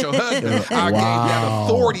 but I'm not your husband. I gave that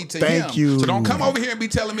authority to him. Thank you. So don't come over here and be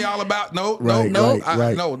telling me all about no.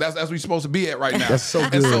 That's where we're supposed to be at right now. That's so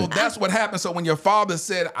good. And so that's what happened. So when your father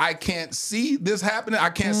said, I can't see this happening, I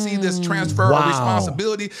can't see this transfer of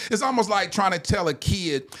responsibility, it's almost like trying to tell a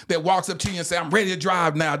kid that walks up to you and say, I'm ready to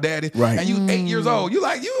drive now, daddy. Right. And you 8 years old. You're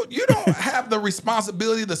like, you don't have the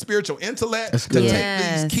responsibility, the spiritual intellect to take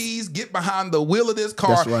these keys, get behind the wheel of this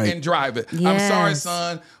car and drive it. I'm sorry,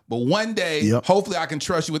 son. But one day, hopefully I can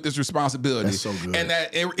trust you with this responsibility. That's so good. And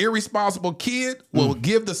that irresponsible kid will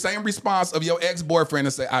give the same response of your ex-boyfriend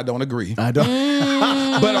and say, I don't agree. I don't.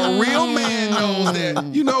 But a real man knows that,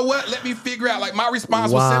 you know what, let me figure out. Like my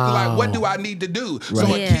response was simply like, what do I need to do? So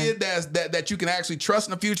a kid that you can actually trust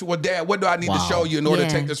in the future, well, Dad, what do I need to show you in order to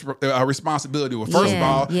take this responsibility? Well, first of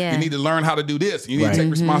all, you need to learn how to do this. You need to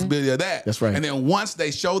take responsibility of that. That's right. And then once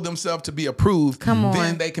they show themselves to be approved,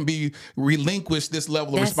 then they can be relinquished this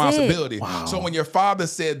level of responsibility. So when your father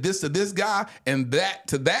said this to this guy and that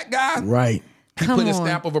to that guy, he put his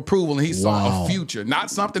stamp of approval and he saw a future, not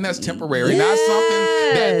something that's temporary, not something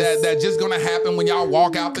that's just gonna happen when y'all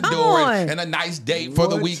walk out the door and a nice date for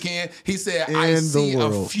the weekend. He said, I see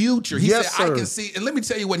a future. He said, I can see, and let me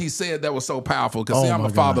tell you what he said that was so powerful, because I'm a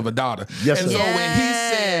father of a daughter. And so when he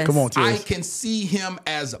said, I can see him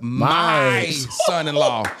as my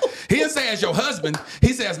son-in-law. He didn't say as your husband,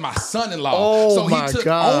 he said as my son-in-law. So he took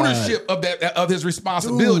ownership of that of his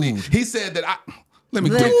responsibility. He said that let me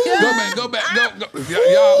quit. Go back. Y'all,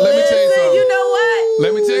 let me tell you something. You know what?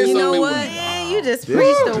 Let me tell you something. You know what? You just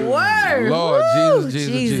preached the word. Lord,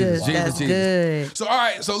 Jesus. That's good. So, all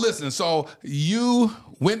right. So, listen. So, you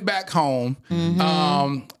went back home.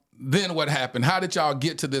 Then what happened? How did y'all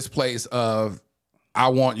get to this place of, I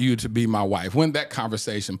want you to be my wife? When did that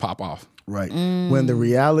conversation pop off? Right. When the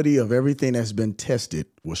reality of everything that's been tested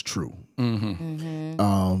was true.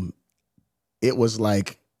 It was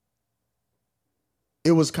like,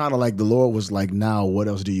 it was kind of like the Lord was like, now what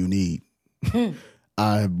else do you need?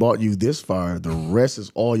 I brought you this far. The rest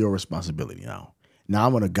is all your responsibility now. Now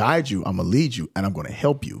I'm going to guide you. I'm going to lead you and I'm going to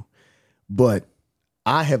help you. But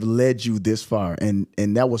I have led you this far. And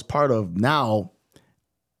that was part of now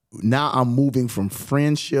I'm moving from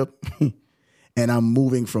friendship and I'm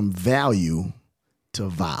moving from value to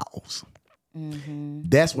vows.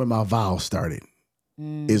 That's when my vows started,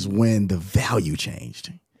 is when the value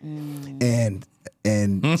changed. And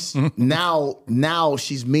now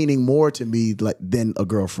she's meaning more to me than a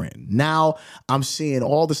girlfriend. Now I'm seeing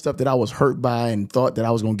all the stuff that I was hurt by and thought that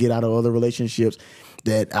I was going to get out of other relationships,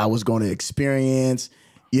 that I was going to experience.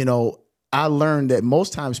 You know, I learned that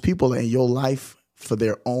most times people are in your life for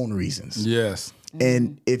their own reasons. Yes.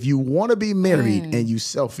 And if you want to be married and you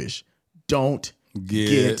selfish, don't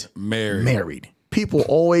get married. People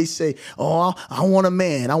always say, "Oh, I want a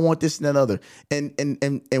man. I want this and that other." And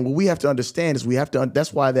what we have to understand is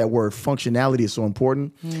that's why that word functionality is so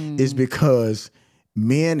important, is because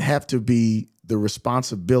men have to be the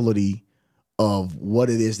responsibility of what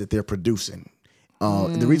it is that they're producing.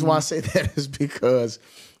 The reason why I say that is because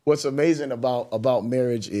what's amazing about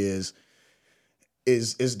marriage is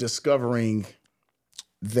discovering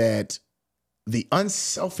that the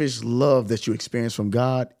unselfish love that you experience from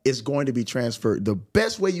God is going to be transferred. The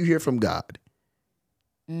best way you hear from God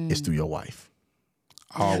is through your wife.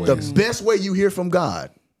 Always. The best way you hear from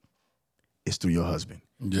God is through your husband.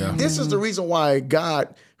 Yeah. This is the reason why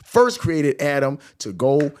God first created Adam to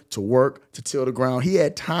go to work, to till the ground. He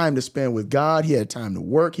had time to spend with God. He had time to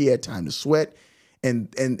work. He had time to sweat.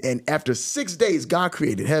 And after 6 days, God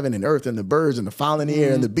created heaven and earth and the birds and the fowl in the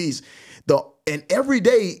air and the beasts. And every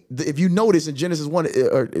day, if you notice in Genesis 1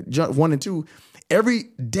 and 2, every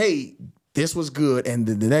day this was good, and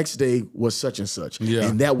the next day was such and such. Yeah.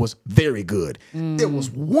 And that was very good. There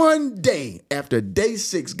was one day after day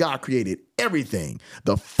 6, God created everything.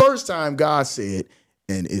 The first time God said,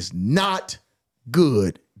 "And it's not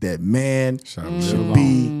good that man should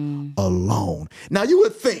be alone." Now you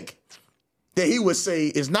would think that he would say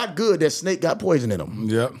it's not good that snake got poison in them.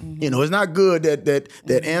 Yep. You know, it's not good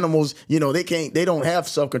that animals, you know, they don't have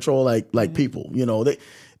self-control like people. You know,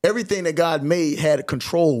 everything that God made had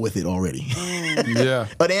control with it already. Yeah.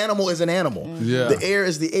 An animal is an animal. Yeah. The air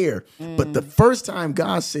is the air. But the first time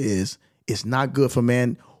God says it's not good for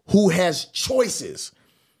man who has choices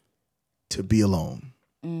to be alone.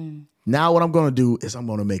 Now what I'm going to do is I'm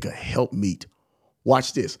going to make a helpmeet.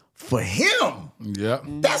 Watch this. For him. Yeah.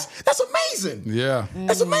 That's amazing. Yeah.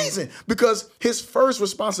 That's amazing, because his first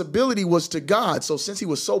responsibility was to God. So since he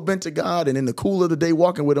was so bent to God and in the cool of the day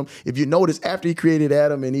walking with him, if you notice, after he created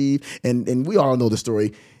Adam and Eve, and we all know the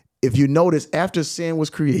story, if you notice, after sin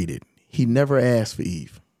was created, he never asked for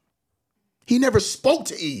Eve. He never spoke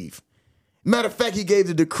to Eve. Matter of fact, he gave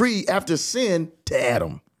the decree after sin to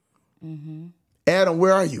Adam. Adam,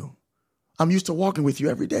 where are you? I'm used to walking with you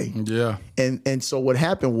every day. Yeah. And so what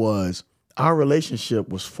happened was our relationship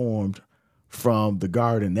was formed from the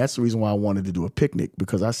garden. That's the reason why I wanted to do a picnic,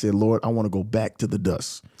 because I said, Lord, I want to go back to the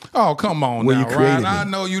dust. Oh, come on where now, you created Ryan. me. I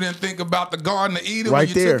know you didn't think about the Garden of Eden Right when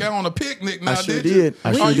you there. took out on a picnic. Now, I sure did you? did.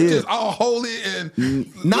 I sure you did. just all holy and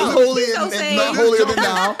not holy and not holier than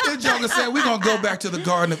thou. This joker said we're gonna go back to the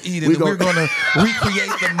Garden of Eden and we're gonna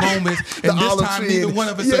recreate the moments. And this time, neither one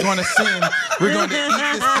of us are gonna sin. We're gonna eat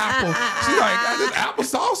this apple. She's like, this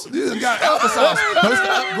applesauce. This got applesauce. No, it's the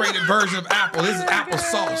upgraded version of apple. This is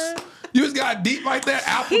applesauce. You just got deep like that.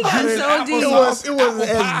 Apple. He got so deep. It wasn't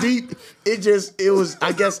as deep. It was.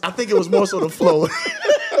 I think it was more so the flow.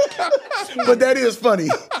 But that is funny.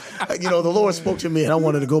 You know, the Lord spoke to me, and I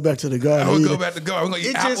wanted to go back to the garden. I would go back to the garden. We're gonna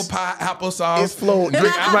eat apple pie, applesauce. It's flowing. Right.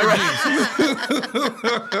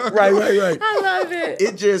 I love it.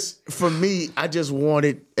 It just, for me, I just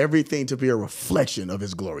wanted everything to be a reflection of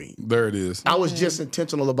His glory. There it is. I was just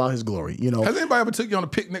intentional about His glory. You know. Has anybody ever took you on a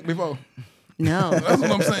picnic before? No. That's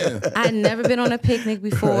what I'm saying. I had never been on a picnic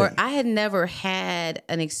before. Right. I had never had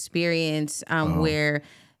an experience where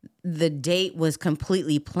the date was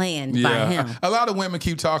completely planned by him. A lot of women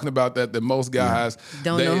keep talking about that most guys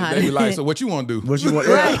don't know how they to be like, so what you want to do? What you want?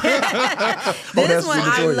 Right. This one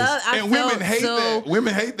I love. And women hate that.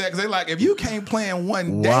 Women hate that because they like, if you can't plan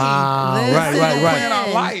one day, wow. Right. plan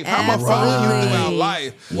our life. How am I following you through our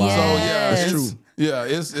life? Yes. So that's true. Yeah,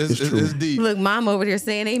 it's deep. Look, Mom over there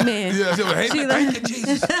saying amen. Yeah, she like, thank you,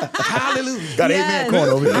 Jesus. Hallelujah. Got amen corn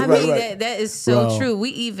over here. I mean, that is so true. We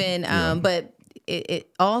even, but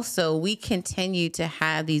it also, we continue to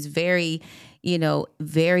have these very,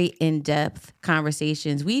 very in-depth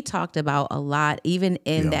conversations. We talked about a lot, even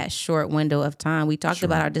in that short window of time. We talked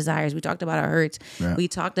about our desires. We talked about our hurts. Yeah. We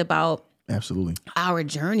talked about absolutely our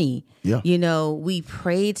journey. Yeah. We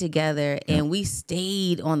prayed together and we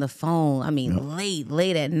stayed on the phone. I mean,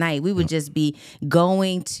 late at night. We would just be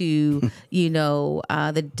going to,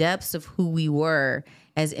 the depths of who we were.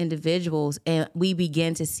 as individuals, and we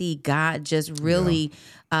begin to see God just really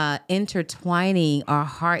intertwining our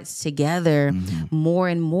hearts together more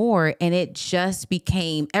and more. And it just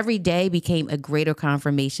became, every day became a greater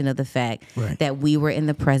confirmation of the fact that we were in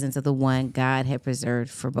the presence of the one God had preserved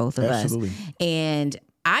for both of us. And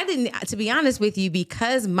I didn't, to be honest with you,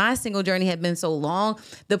 because my single journey had been so long,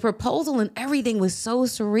 the proposal and everything was so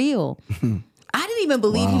surreal. I didn't even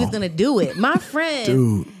believe he was going to do it. My friend.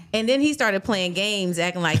 Dude. And then he started playing games,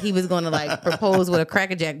 acting like he was going to like propose with a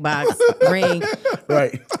Cracker Jack box ring.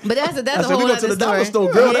 Right. But that's a whole we go other to the story. dollar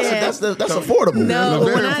store, girl. That's affordable. No,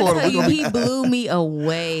 Very when I affordable. tell you, he blew me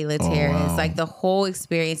away, Laterrence. wow. Like the whole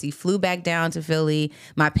experience. He flew back down to Philly.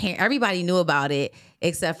 Everybody knew about it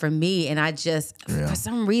except for me, and I just, for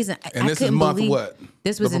some reason, And I this is couldn't month believe. what?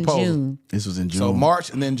 This was The in proposal. June. This was in June. So March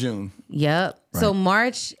and then June. Yep. So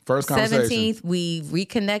March First conversation. 17th, we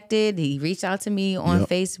reconnected. He reached out to me on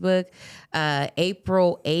Facebook.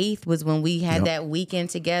 April 8th was when we had that weekend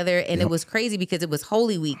together. And it was crazy because it was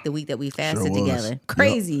Holy Week, the week that we fasted together.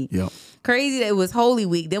 Crazy. Crazy that it was Holy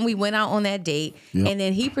Week. Then we went out on that date. And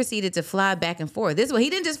then he proceeded to fly back and forth. This way, he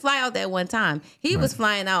didn't just fly out that one time. He was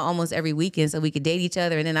flying out almost every weekend so we could date each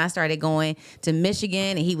other. And then I started going to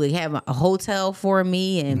Michigan, and he would have a hotel for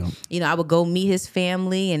me. And, I would go meet his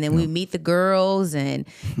family, and then we meet the girls. And,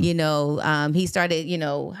 he started,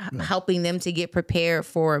 helping them to get prepared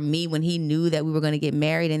for me when he knew that we were going to get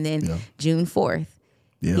married. And then June 4th,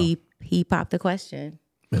 he popped the question.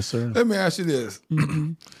 Yes, sir. Let me ask you this.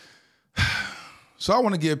 So I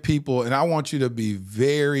want to give people, and I want you to be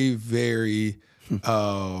very, very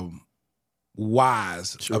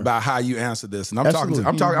wise about how you answer this. And I'm talking to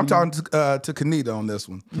Kanita on this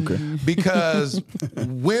one. Okay. Because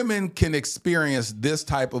women can experience this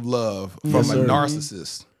type of love from a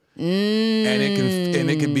narcissist. And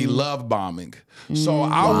it can be love bombing. So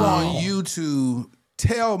I want you to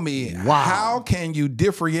tell me, how can you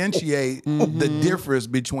differentiate the difference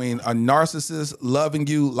between a narcissist loving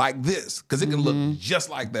you like this? Because it can look just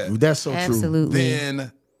like that. That's so true.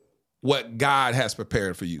 Than what God has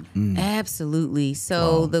prepared for you. Absolutely.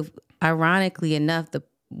 So ironically enough,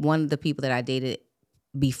 one of the people that I dated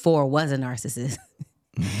before was a narcissist.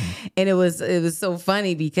 And it was so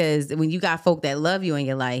funny because when you got folk that love you in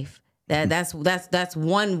your life, that's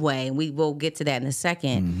one way, and we will get to that in a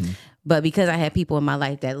second. But because I had people in my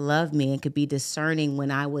life that loved me and could be discerning when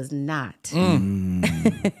I was not, There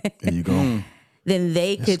you go. then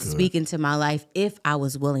they could speak into my life if I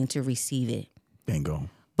was willing to receive it. Bingo.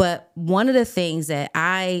 But one of the things that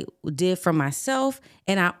I did for myself,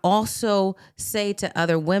 and I also say to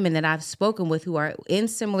other women that I've spoken with who are in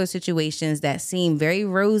similar situations that seem very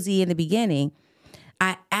rosy in the beginning,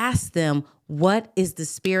 I asked them, what is the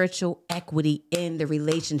spiritual equity in the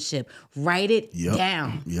relationship? Write it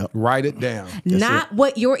down. Write it down. Not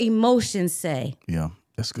what your emotions say. Yeah,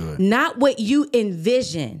 that's good. Not what you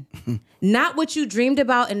envision. Not what you dreamed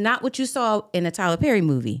about, and not what you saw in a Tyler Perry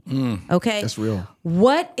movie. Okay? That's real.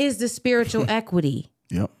 What is the spiritual equity?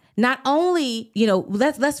 Yep. Not only,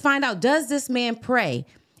 let's find out, does this man pray?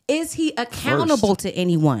 Is he accountable to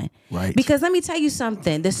anyone? Right. Because let me tell you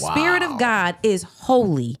something. The Spirit of God is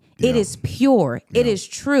holy. It is pure. It is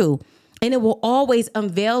true. And it will always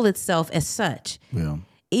unveil itself as such. Yeah.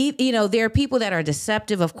 There are people that are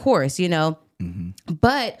deceptive, of course,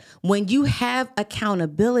 But when you have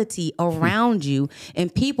accountability around you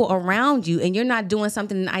and people around you, and you're not doing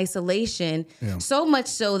something in isolation, so much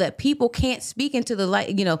so that people can't speak into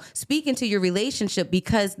speak into your relationship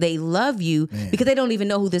because they love you, because they don't even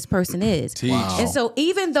know who this person is. Wow. And so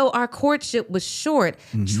even though our courtship was short,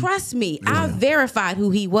 trust me, I verified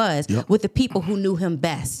who he was with the people who knew him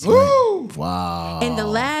best. Woo! Wow. In the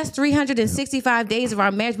last 365 days of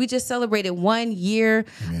our marriage, we just celebrated 1 year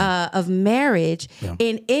of marriage.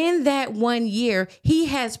 And in that 1 year, he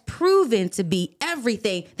has proven to be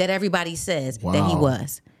everything that everybody says that he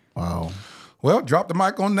was. Wow. Well, drop the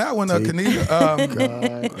mic on that one, Kanita.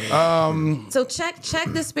 So check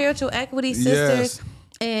the spiritual equity, sisters. Yes.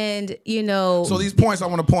 And, So these points I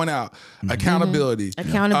want to point out. Accountability.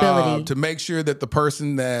 Accountability. To make sure that the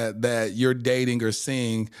person that you're dating or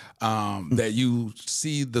seeing, that you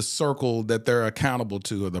see the circle that they're accountable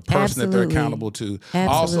to, or the person that they're accountable to.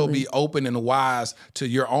 Also be open and wise to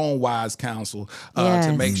your own wise counsel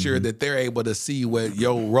to make sure that they're able to see what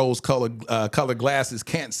your rose-colored glasses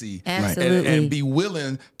can't see. Absolutely. And be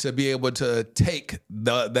willing to be able to take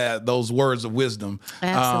those words of wisdom.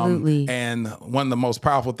 Absolutely. And one of the most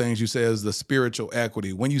powerful things you say is the spiritual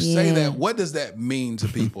equity. When you say that, what does that mean to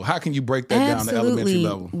people? How can you break that down to elementary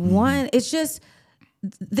level? One, it's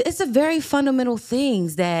a very fundamental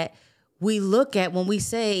things that we look at when we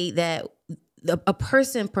say that a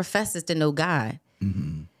person professes to know God.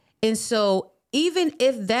 And so even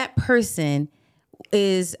if that person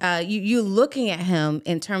is, you looking at him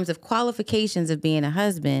in terms of qualifications of being a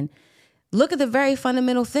husband, look at the very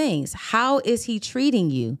fundamental things. How is he treating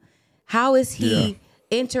you? How is he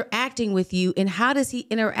interacting with you? And how does he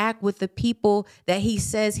interact with the people that he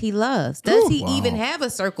says he loves? Does he even have a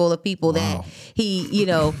circle of people that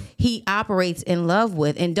he operates in love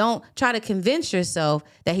with? And don't try to convince yourself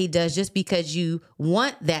that he does just because you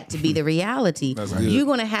want that to be the reality. You're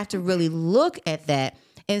going to have to really look at that.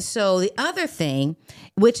 And so the other thing,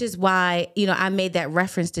 which is why, I made that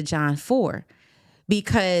reference to John 4,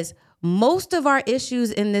 because most of our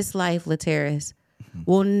issues in this life, Lateris,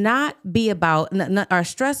 will not be about our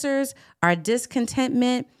stressors, our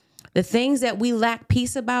discontentment, the things that we lack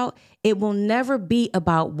peace about. It will never be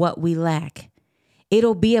about what we lack.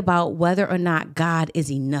 It'll be about whether or not God is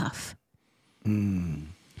enough.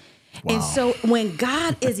 Wow. And so when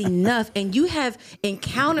God is enough and you have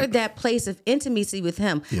encountered that place of intimacy with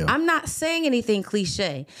him, I'm not saying anything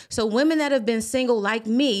cliche. So women that have been single like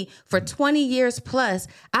me for 20 years plus,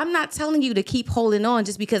 I'm not telling you to keep holding on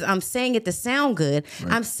just because I'm saying it to sound good.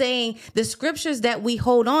 Right. I'm saying the scriptures that we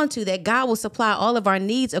hold on to, that God will supply all of our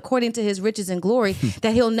needs according to his riches and glory,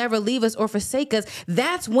 that he'll never leave us or forsake us.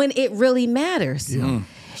 That's when it really matters.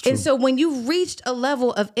 And so when you've reached a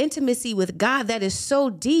level of intimacy with God that is so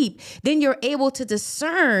deep, then you're able to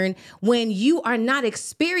discern when you are not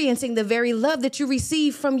experiencing the very love that you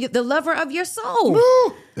receive from the lover of your soul.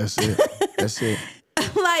 Woo! That's it. That's it.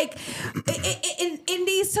 Like, it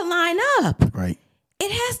needs to line up. Right.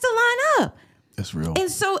 It has to line up. That's real. And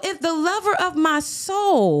so if the lover of my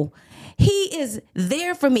soul, he is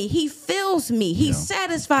there for me, he fills me, he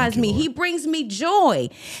satisfies me, he brings me joy,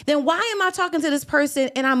 then why am I talking to this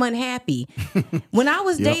person and I'm unhappy? When I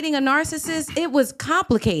was dating a narcissist, it was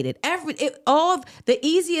complicated. All the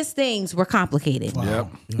easiest things were complicated.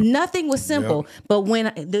 Wow. Nothing was simple. But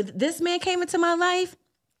when this man came into my life,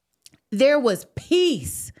 there was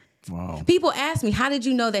peace. Wow. People ask me, how did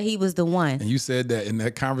you know that he was the one? And you said that in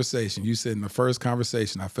that conversation. You said in the first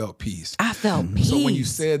conversation, I felt peace. I felt peace. So when you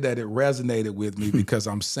said that, it resonated with me because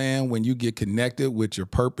I'm saying when you get connected with your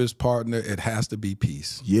purpose partner, it has to be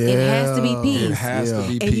peace. Yeah. It has to be peace. It has to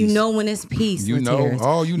be peace. And you know when it's peace. You know. Lateris.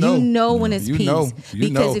 Oh, you know. You know when it's you peace. Know. You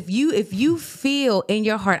because know. if you feel in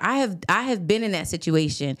your heart, I have been in that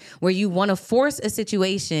situation where you want to force a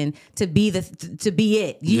situation to be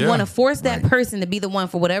it. You want to force that person to be the one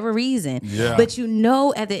for whatever reason. Yeah. But you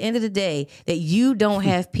know at the end of the day that you don't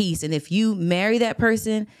have peace. And if you marry that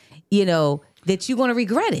person, that you're going to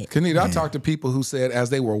regret it. Kanita, I talked to people who said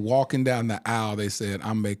as they were walking down the aisle, they said,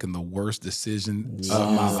 I'm making the worst decision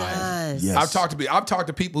of my life. Yes. I've talked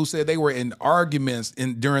to people who said they were in arguments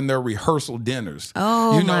during their rehearsal dinners.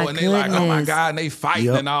 Oh, and my they like, oh my God, and they fighting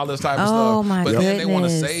and all this type of stuff. But then they want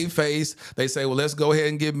to save face. They say, well, let's go ahead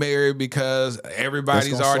and get married because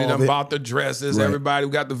everybody's already done bought the dresses. Right. Everybody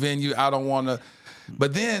got the venue. I don't want to.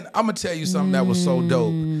 But then I'm going to tell you something that was so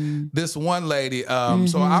dope. This one lady,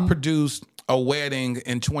 so I produced a wedding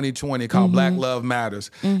in 2020 called Black Love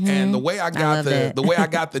Matters. And the way I got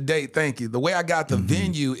the date, thank you. The way I got the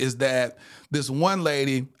venue is that this one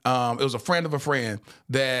lady, it was a friend of a friend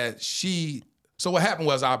that so what happened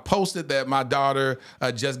was I posted that my daughter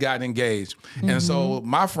just got engaged. And so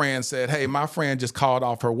my friend said, hey, my friend just called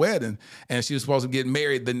off her wedding and she was supposed to get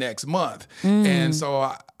married the next month. And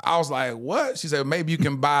so I was like, what? She said, maybe you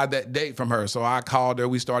can buy that date from her. So I called her.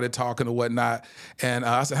 We started talking or whatnot. And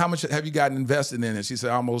I said, how much have you gotten invested in it? She said,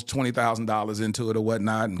 almost $20,000 into it or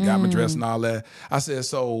whatnot and got my dress and all that. I said,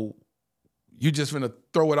 so you just finna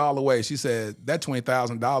throw it all away? She said, that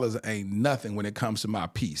 $20,000 ain't nothing when it comes to my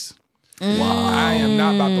peace. Wow. I am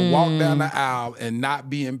not about to walk down the aisle and not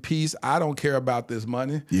be in peace. I don't care about this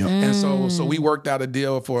money. Yep. And so we worked out a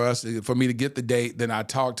deal for me to get the date. Then I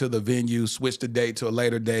talked to the venue, switched the date to a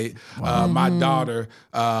later date. Wow. My daughter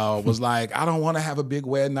was like, I don't want to have a big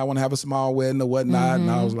wedding. I want to have a small wedding or whatnot.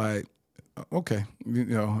 And I was like, okay,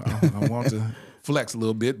 I want to flex a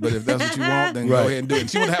little bit, but if that's what you want, then go ahead and do it.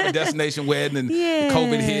 She wanted to have a destination wedding, and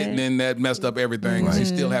COVID hit, and then that messed up everything. She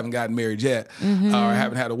still haven't gotten married yet, or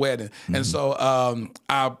haven't had a wedding. And so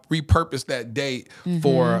I repurposed that date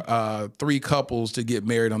for 3 couples to get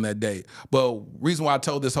married on that date. But reason why I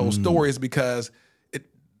told this whole story is because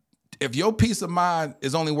If your peace of mind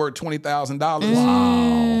is only worth $20,000,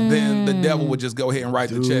 then the devil would just go ahead and write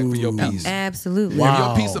the check for your peace. Absolutely. If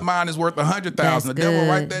your peace of mind is worth $100,000, the devil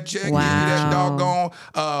write that check, give you that doggone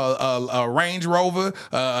Range Rover,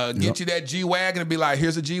 get you that G-Wagon and be like,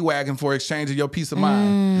 here's a G-Wagon for exchange of your peace of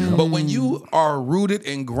mind. But when you are rooted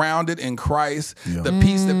and grounded in Christ, the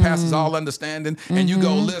peace that passes all understanding, and you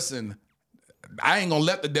go, listen, I ain't gonna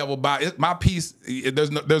let the devil buy it. My peace,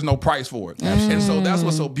 there's no price for it. And so that's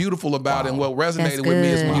what's so beautiful about it. And what resonated with me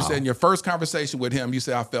is when you said in your first conversation with him, you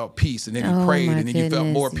said, I felt peace. And then you prayed, and then you felt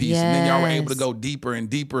more peace. And then y'all were able to go deeper and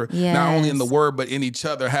deeper, not only in the word, but in each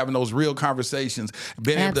other, having those real conversations,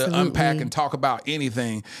 being able to unpack and talk about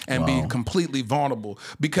anything and be completely vulnerable.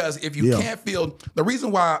 Because if you can't feel, the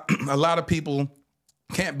reason why a lot of people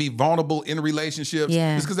can't be vulnerable in relationships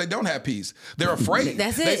is because they don't have peace. They're afraid.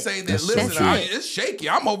 That's it. They say that, listen, it's shaky.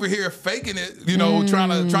 I'm over here faking it, you know, trying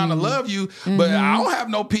to love you, but I don't have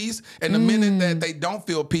no peace. And the minute that they don't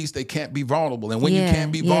feel peace, they can't be vulnerable. And when you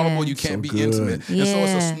can't be vulnerable, you can't be intimate. And so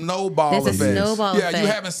it's a snowball effect. Effect. You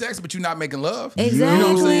having sex, but you're not making love. Exactly. You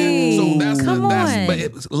know what I'm saying? So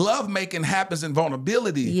but love making happens in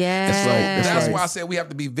vulnerability. Yeah. So that's why I said we have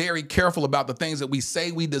to be very careful about the things that we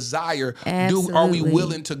say we desire. Are we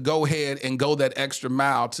willing to go ahead and go that extra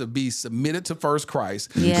mile to be submitted to first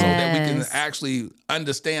Christ so that we can actually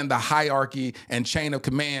understand the hierarchy and chain of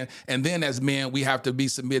command? And then as men, we have to be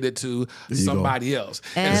submitted to somebody else.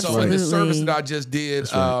 And so in the service that I just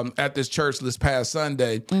did at this church this past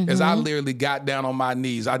Sunday, is I literally got down on my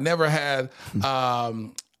knees. I never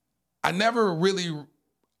really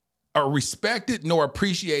respected nor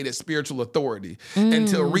appreciated spiritual authority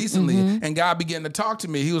until recently. And God began to talk to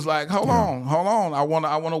me. He was like, hold on. I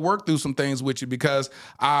want to work through some things with you because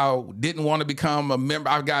I didn't want to become a member.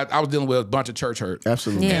 I was dealing with a bunch of church hurt.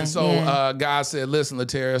 Absolutely. And so God said, listen,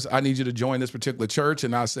 Laterius, I need you to join this particular church.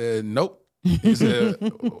 And I said, nope. He said,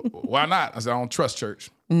 why not? I said, I don't trust church.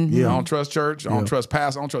 I don't trust church. I don't trust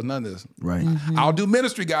pastor. I don't trust none of this. Right. I'll do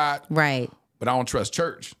ministry, God. Right. But I don't trust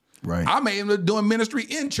church. Right. I may end up doing ministry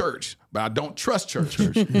in church, but I don't trust church.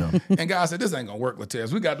 And God said, this ain't gonna work,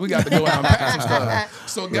 Laterius. We got to go out and unpack some stuff.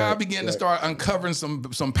 So God began to start uncovering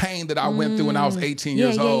some pain that I went through when I was 18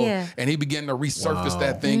 years old. And he began to resurface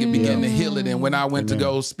that thing and began to heal it. And when I went to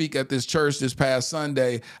go speak at this church this past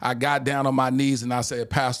Sunday, I got down on my knees and I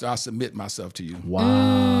said, Pastor, I submit myself to you.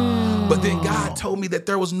 But then God told me that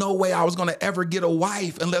there was no way I was going to ever get a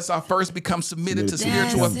wife unless I first become submitted to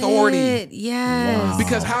spiritual authority. Yes.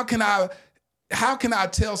 Because how can I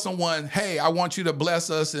tell someone, hey, I want you to bless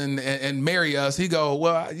us and marry us? He go,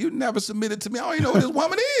 well, you never submitted to me. I don't even know who this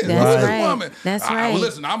woman is. That's Who's right. this woman? That's right. Well,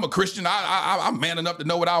 listen, I'm a Christian. I'm man enough to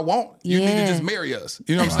know what I want. You need to just marry us.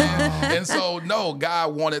 You know what I'm saying? And so, no,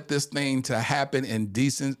 God wanted this thing to happen in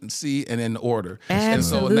decency and in order.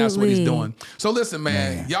 Absolutely. And that's what he's doing. So listen,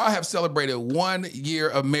 man, y'all have celebrated 1 year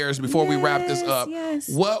of marriage. Before we wrap this up,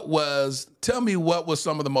 tell me what was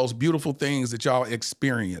some of the most beautiful things that y'all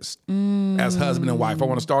experienced as husband and wife. I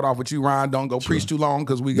want to start off with you, Ryan. Don't go preach too long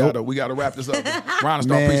because we gotta wrap this up. Ryan,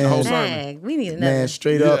 start preaching the whole sermon. We need another. Man,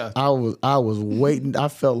 straight up, I was waiting. I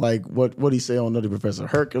felt like what he say on Nutty Professor,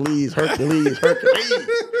 Hercules.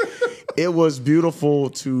 It was beautiful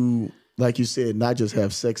to, like you said, not just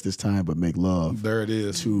have sex this time, but make love. There it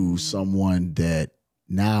is. To someone that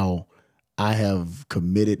now I have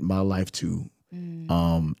committed my life to.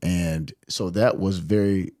 And so that was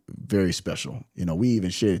very, very special. You know, we even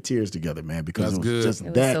shared tears together, man, because it was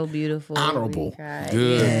just that so beautiful, honorable.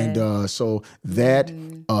 Good. And so that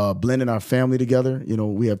blending our family together, you know,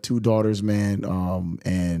 we have 2 daughters, man,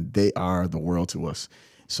 and they are the world to us.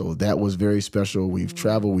 So that was very special. We've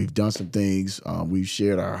traveled, we've done some things. We've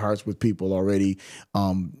shared our hearts with people already.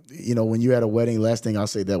 You know, when you're at a wedding, last thing I'll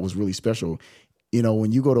say that was really special. You know,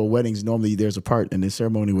 when you go to weddings, normally there's a part in the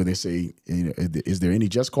ceremony where they say, you know, is there any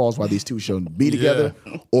just cause why these two shall be together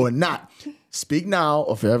or not? Speak now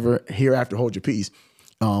or forever hereafter hold your peace.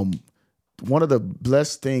 One of the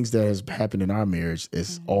blessed things that has happened in our marriage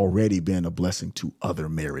is already been a blessing to other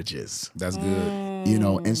marriages. That's good. You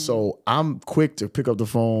know, and so I'm quick to pick up the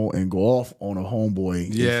phone and go off on a homeboy.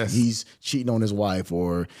 Yes. If he's cheating on his wife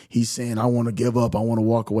or he's saying, I want to give up, I want to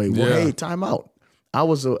walk away. Well, hey, time out. I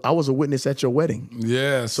was a witness at your wedding.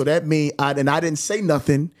 Yes. So that means I didn't say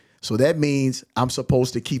nothing. So that means I'm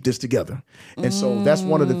supposed to keep this together. And so that's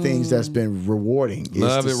one of the things that's been rewarding. Is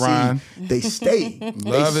Love it, Ryan. They stay.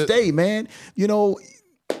 Love they stay, man. You know,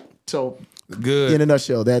 so good. In a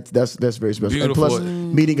nutshell, that's very special. Beautiful. And plus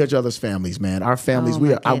meeting each other's families, man. Our families,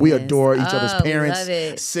 we adore each other's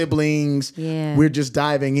parents, siblings. Yeah. We're just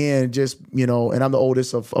diving in, just, you know, and I'm the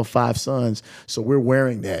oldest of 5 sons. So we're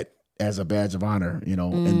wearing that as a badge of honor,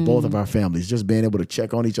 in both of our families. Just being able to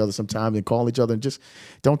check on each other sometimes and call each other, and just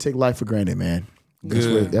don't take life for granted, man.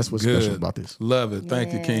 That's what's special about this. Love it.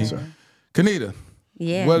 Thank you, King. Kanita,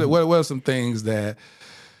 what are some things that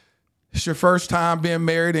it's your first time being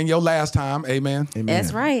married and your last time? Amen.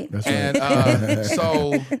 That's right. And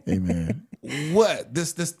amen. What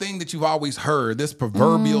this thing that you've always heard, this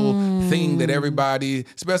proverbial thing that everybody,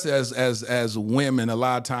 especially as women, a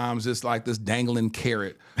lot of times it's like this dangling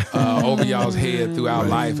carrot over y'all's head throughout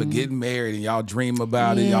life of getting married, and y'all dream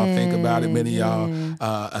about it, y'all think about it, many of y'all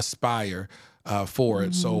aspire for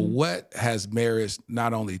it. So what has marriage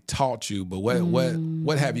not only taught you, but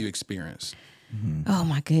what have you experienced? Oh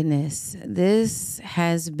my goodness. This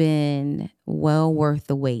has been well worth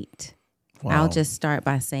the wait. Wow. I'll just start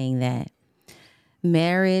by saying that.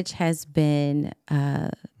 Marriage has been,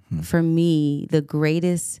 for me, the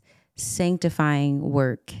greatest sanctifying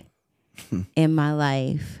work in my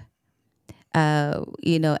life.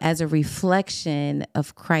 As a reflection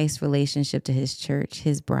of Christ's relationship to his church,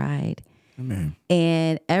 his bride. Amen.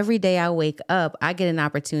 And every day I wake up, I get an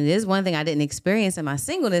opportunity. This is one thing I didn't experience in my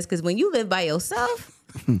singleness, because when you live by yourself,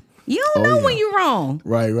 you don't know when you're wrong.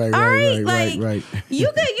 Right. You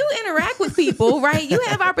interact with people, right? You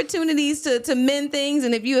have opportunities to mend things,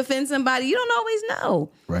 and if you offend somebody, you don't always know.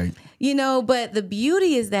 Right. But the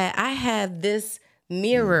beauty is that I have this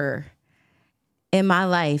mirror in my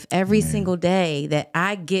life every single day that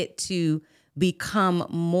I get to become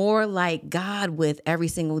more like God with every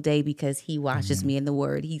single day, because he washes me in the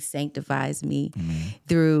word. He sanctifies me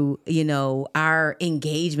through, our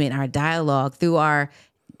engagement, our dialogue, through our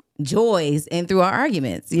joys and through our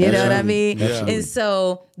arguments. You know what I mean? Yeah. And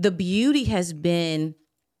so the beauty has been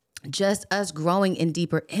just us growing in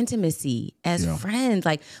deeper intimacy as friends.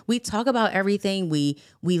 Like, we talk about everything. We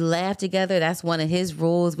laugh together. That's one of his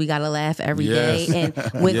rules. We got to laugh every day. And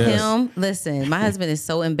with him, listen, my husband is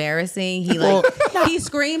so embarrassing. He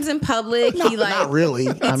screams in public. Not really.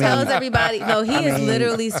 He tells everybody. No, he has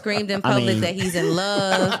literally screamed in public that he's in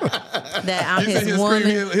love, that I'm his woman.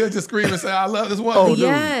 He'll just scream and say, "I love this woman." Oh,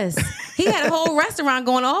 yes. He had a whole restaurant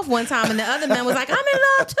going off one time, and the other man was like, "I'm in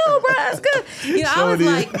love too, bro. It's good." I was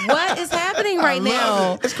like, what is happening right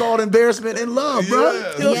now? It's called embarrassment in love,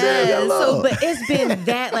 bro. But it's been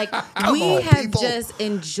that, we have just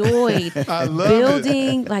enjoyed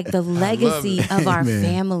building the legacy of our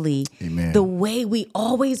family the way we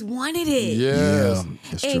always wanted it.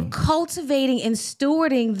 And cultivating and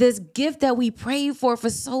stewarding this gift that we prayed for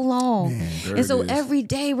so long. And so every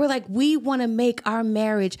day we're like, we want to make our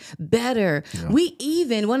marriage better. We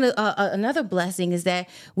even, another blessing is that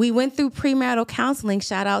we went through premarital counseling.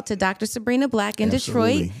 Shout out to Dr. Sabrina Black in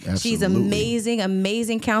Detroit. She's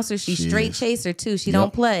amazing counselor. She's straight chaser too. She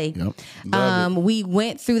don't play. We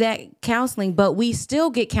went through that counseling, but we still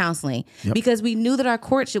get counseling because we knew that our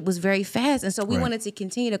courtship was very fast. And so we wanted to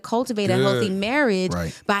continue to cultivate a healthy marriage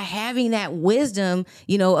by having that wisdom,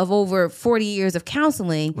 of over 40 years of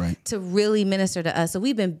counseling to really minister to us. So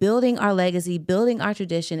we've been building our legacy, building our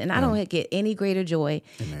tradition, and I don't get any greater joy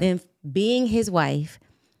than being his wife,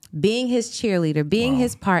 being his cheerleader, being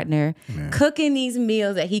his partner, cooking these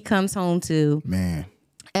meals that he comes home to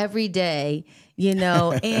every day,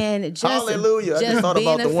 and just hallelujah. I just thought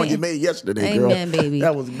about the one you made yesterday, girl. Amen, baby.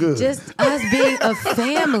 That was good. Just us being a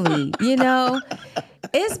family,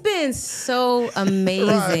 It's been so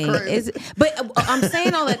amazing. But I'm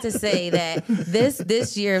saying all that to say that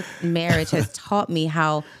this year marriage has taught me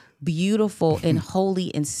how beautiful and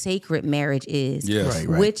holy and sacred marriage is,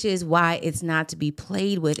 which is why it's not to be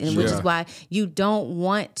played with, and which is why you don't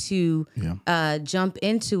want to jump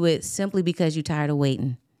into it simply because you're tired of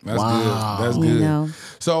waiting. That's good. That's good.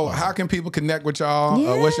 So how can people connect with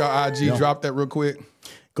y'all? What's your IG? Drop that real quick.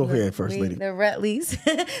 Go ahead first, lady. The Rutleys.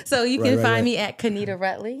 So you can find me at Kanita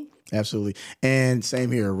Rutley. Absolutely. And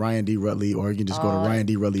same here, Ryan D. Rutley, or you can just go to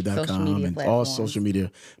ryandrutley.com and all social media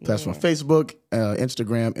platforms, Facebook,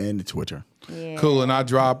 Instagram, and Twitter. Cool. And I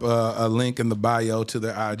drop a link in the bio to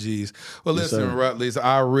their IGs. Well, listen, Rutleys,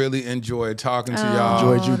 I really enjoyed talking to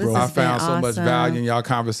y'all. Enjoyed you, bro. I found so much value in y'all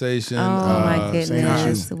conversation. Oh, my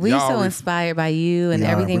goodness. We so inspired by you and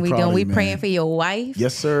everything we doing. We praying for your wife.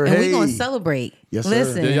 Yes, sir. And we going to celebrate. Yes, sir.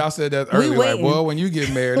 Listen. Yeah, y'all said that earlier. Boy, when you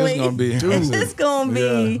get married, it's going to be. It's going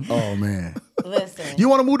to be. Oh, man. Listen. You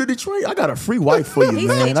want to move to Detroit? I got a free wife for you, He's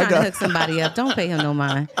man. He's trying to hook somebody up. Don't pay him no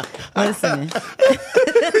mind. Listen.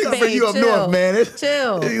 Babe, bring you up north, man.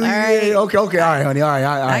 Chill. All right. Okay. All right, honey. All right.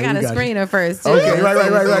 I got to screen her first, too. Okay,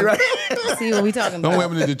 right. See what we talking about. Them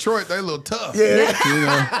women in Detroit, they a little tough. Yeah.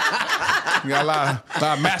 You got a lot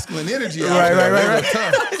of masculine energy out Right.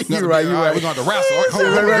 Tough. You're right. We're going to wrestle.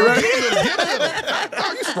 Right.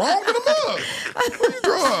 Oh, you strong? Get him up. Where you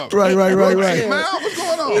grow up? Right. Hey, man, what's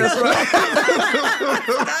going on? That's right.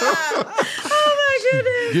 Oh my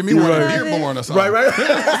goodness. Give me one of Dearborn or something. Right.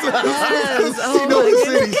 Yes. Oh He know my his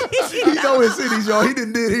goodness. cities. He know his cities, y'all. He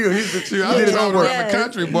didn't did here. He did his homework. In the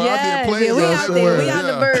country, boy. Yes. I did plays. We out there. We out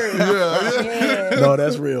the bird. Yeah. No,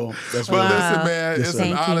 that's real. That's real. But listen, man, Yes, it's sir.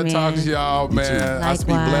 an honor talking to y'all, man. I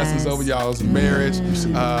speak blessings over y'all's marriage.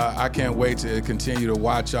 I can't wait to continue to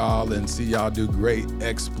watch y'all and see y'all do great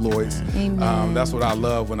exploits. That's what I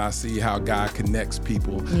love when I see how God connects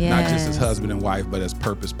people, not just as husband and wife, but as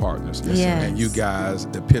purpose partners. And you guys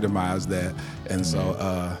epitomize that. And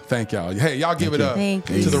so thank y'all. Hey, y'all give it up to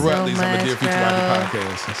the Rutleys on the Dear Future Wifey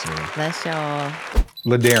podcast. Bless y'all.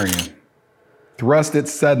 Ladarian thrusted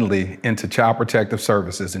suddenly into Child Protective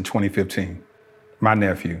Services in 2015. My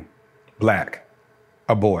nephew, Black,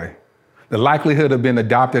 a boy. The likelihood of being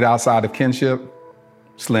adopted outside of kinship,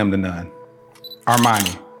 slim to none.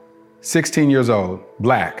 Armani, 16 years old,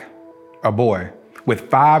 Black, a boy, with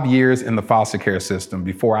 5 years in the foster care system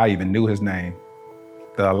before I even knew his name.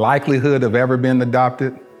 The likelihood of ever being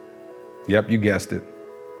adopted, yep, you guessed it,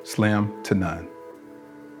 slim to none.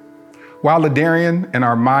 While Ladarian and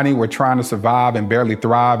Armani were trying to survive and barely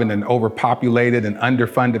thrive in an overpopulated and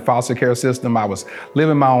underfunded foster care system, I was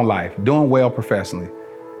living my own life, doing well professionally.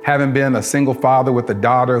 Having been a single father with a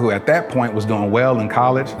daughter who at that point was doing well in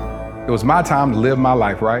college, it was my time to live my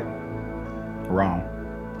life, right? Wrong.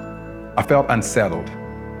 I felt unsettled,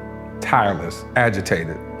 tireless,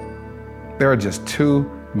 agitated. There are just too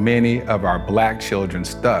many of our Black children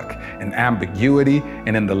stuck in ambiguity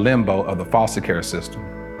and in the limbo of the foster care system.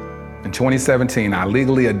 In 2017, I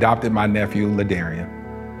legally adopted my nephew, Ladarian.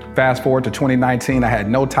 Fast forward to 2019, I had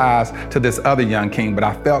no ties to this other young king, but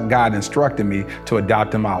I felt God instructed me to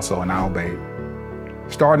adopt him also, and I obeyed.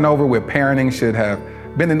 Starting over with parenting should have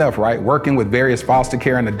been enough, right? Working with various foster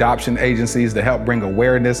care and adoption agencies to help bring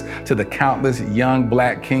awareness to the countless young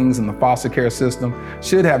Black kings in the foster care system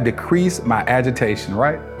should have decreased my agitation,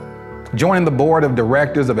 right? Joining the board of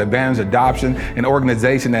directors of Advantage Adoption, an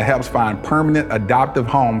organization that helps find permanent adoptive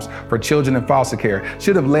homes for children in foster care,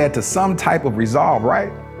 should have led to some type of resolve,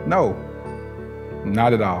 right? No,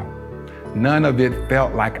 not at all. None of it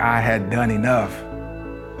felt like I had done enough.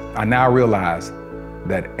 I now realize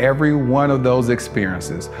that every one of those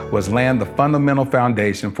experiences was laying the fundamental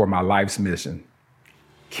foundation for my life's mission,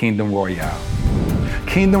 Kingdom Royale.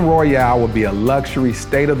 Kingdom Royale will be a luxury,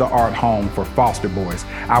 state-of-the-art home for foster boys.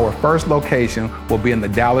 Our first location will be in the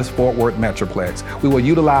Dallas-Fort Worth Metroplex. We will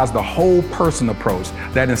utilize the whole person approach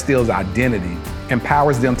that instills identity,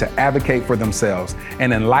 empowers them to advocate for themselves,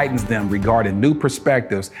 and enlightens them regarding new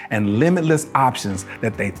perspectives and limitless options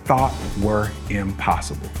that they thought were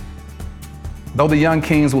impossible. Though the young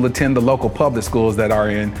kings will attend the local public schools that are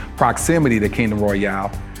in proximity to Kingdom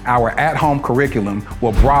Royale, our at-home curriculum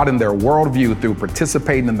will broaden their worldview through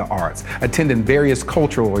participating in the arts, attending various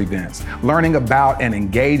cultural events, learning about and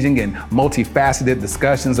engaging in multifaceted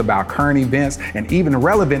discussions about current events and even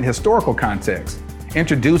relevant historical context,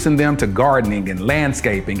 introducing them to gardening and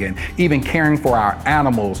landscaping and even caring for our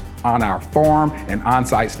animals on our farm and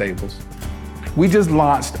on-site stables. We just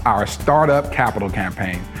launched our Startup Capital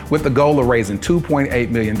campaign with the goal of raising $2.8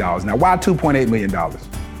 million. Now, why $2.8 million?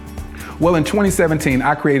 Well, in 2017,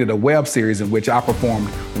 I created a web series in which I performed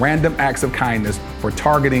random acts of kindness for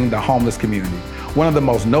targeting the homeless community. One of the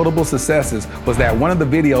most notable successes was that one of the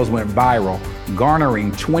videos went viral,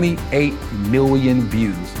 garnering 28 million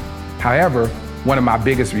views. However, one of my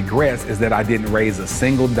biggest regrets is that I didn't raise a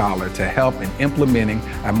single dollar to help in implementing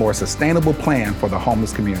a more sustainable plan for the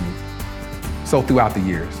homeless community. So throughout the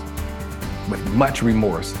years, with much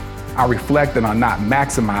remorse, I reflected on not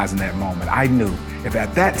maximizing that moment. I knew if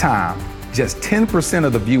at that time, just 10%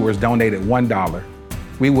 of the viewers donated $1,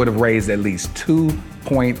 we would have raised at least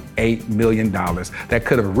 $2.8 million that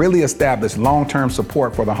could have really established long-term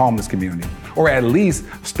support for the homeless community, or at least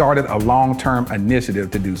started a long-term initiative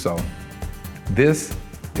to do so. This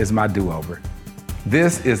is my do-over.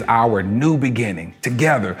 This is our new beginning.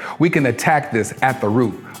 Together, we can attack this at the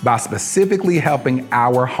root by specifically helping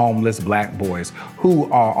our homeless Black boys who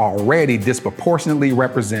are already disproportionately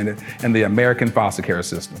represented in the American foster care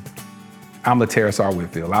system. I'm Laterris R.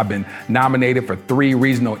 Whitfield. I've been nominated for 3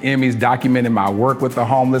 regional Emmys documenting my work with the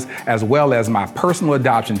homeless as well as my personal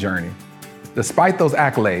adoption journey. Despite those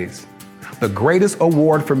accolades, the greatest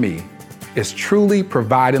award for me is truly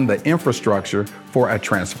providing the infrastructure for a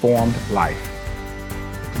transformed life.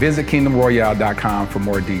 Visit kingdomroyale.com for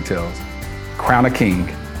more details. Crown a king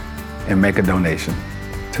and make a donation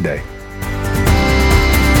today.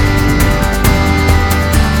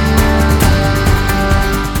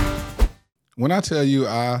 When I tell you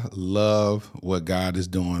I love what God is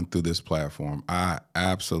doing through this platform, I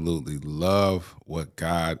absolutely love what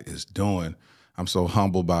God is doing. I'm so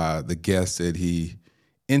humbled by the guests that he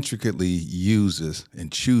intricately uses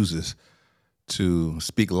and chooses to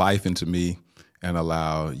speak life into me and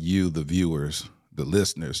allow you, the viewers, the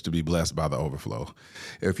listeners, to be blessed by the overflow.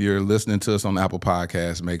 If you're listening to us on Apple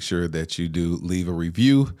Podcasts, make sure that you do leave a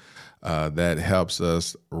review. That helps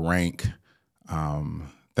us rank.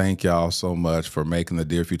 Thank y'all so much for making the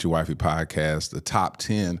Dear Future Wifey podcast the top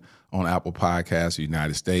 10 on Apple Podcasts,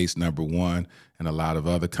 United States, number 1, and a lot of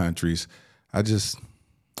other countries. I just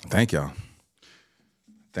thank y'all.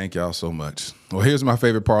 Thank y'all so much. Well, here's my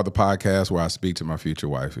favorite part of the podcast where I speak to my future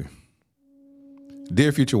wifey.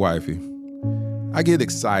 Dear future wifey, I get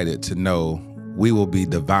excited to know we will be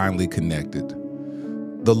divinely connected.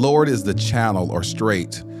 The Lord is the channel or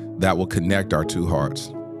strait that will connect our two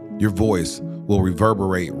hearts. Your voice will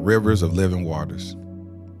reverberate rivers of living waters.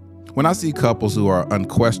 When I see couples who are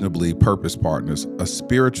unquestionably purpose partners, a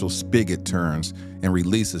spiritual spigot turns and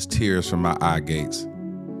releases tears from my eye gates.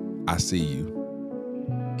 I see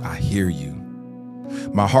you. I hear you.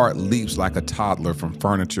 My heart leaps like a toddler from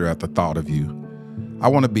furniture at the thought of you. I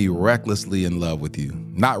want to be recklessly in love with you.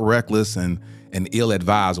 Not reckless in an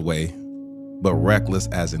ill-advised way, but reckless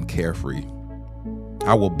as in carefree.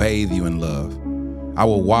 I will bathe you in love. I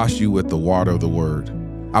will wash you with the water of the word.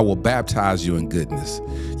 I will baptize you in goodness.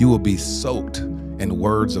 You will be soaked in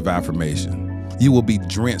words of affirmation. You will be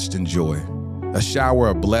drenched in joy. A shower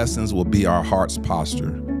of blessings will be our heart's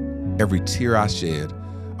posture. Every tear I shed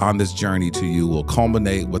on this journey to you will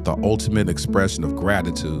culminate with the ultimate expression of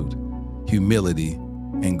gratitude, humility,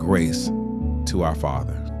 and grace to our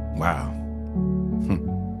Father. Wow.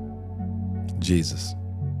 Jesus,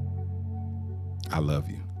 I love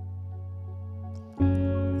you.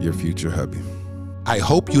 Your future hubby. I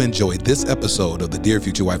hope you enjoyed this episode of the Dear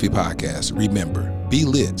Future Wifey podcast. Remember, be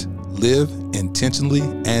lit, live intentionally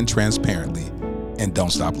and transparently, and don't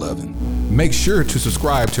stop loving. Make sure to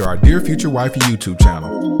subscribe to our Dear Future Wifey YouTube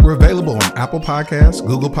channel. We're available on Apple Podcasts,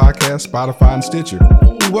 Google Podcasts, Spotify, and Stitcher.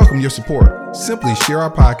 We welcome your support. Simply share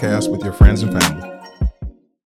our podcast with your friends and family.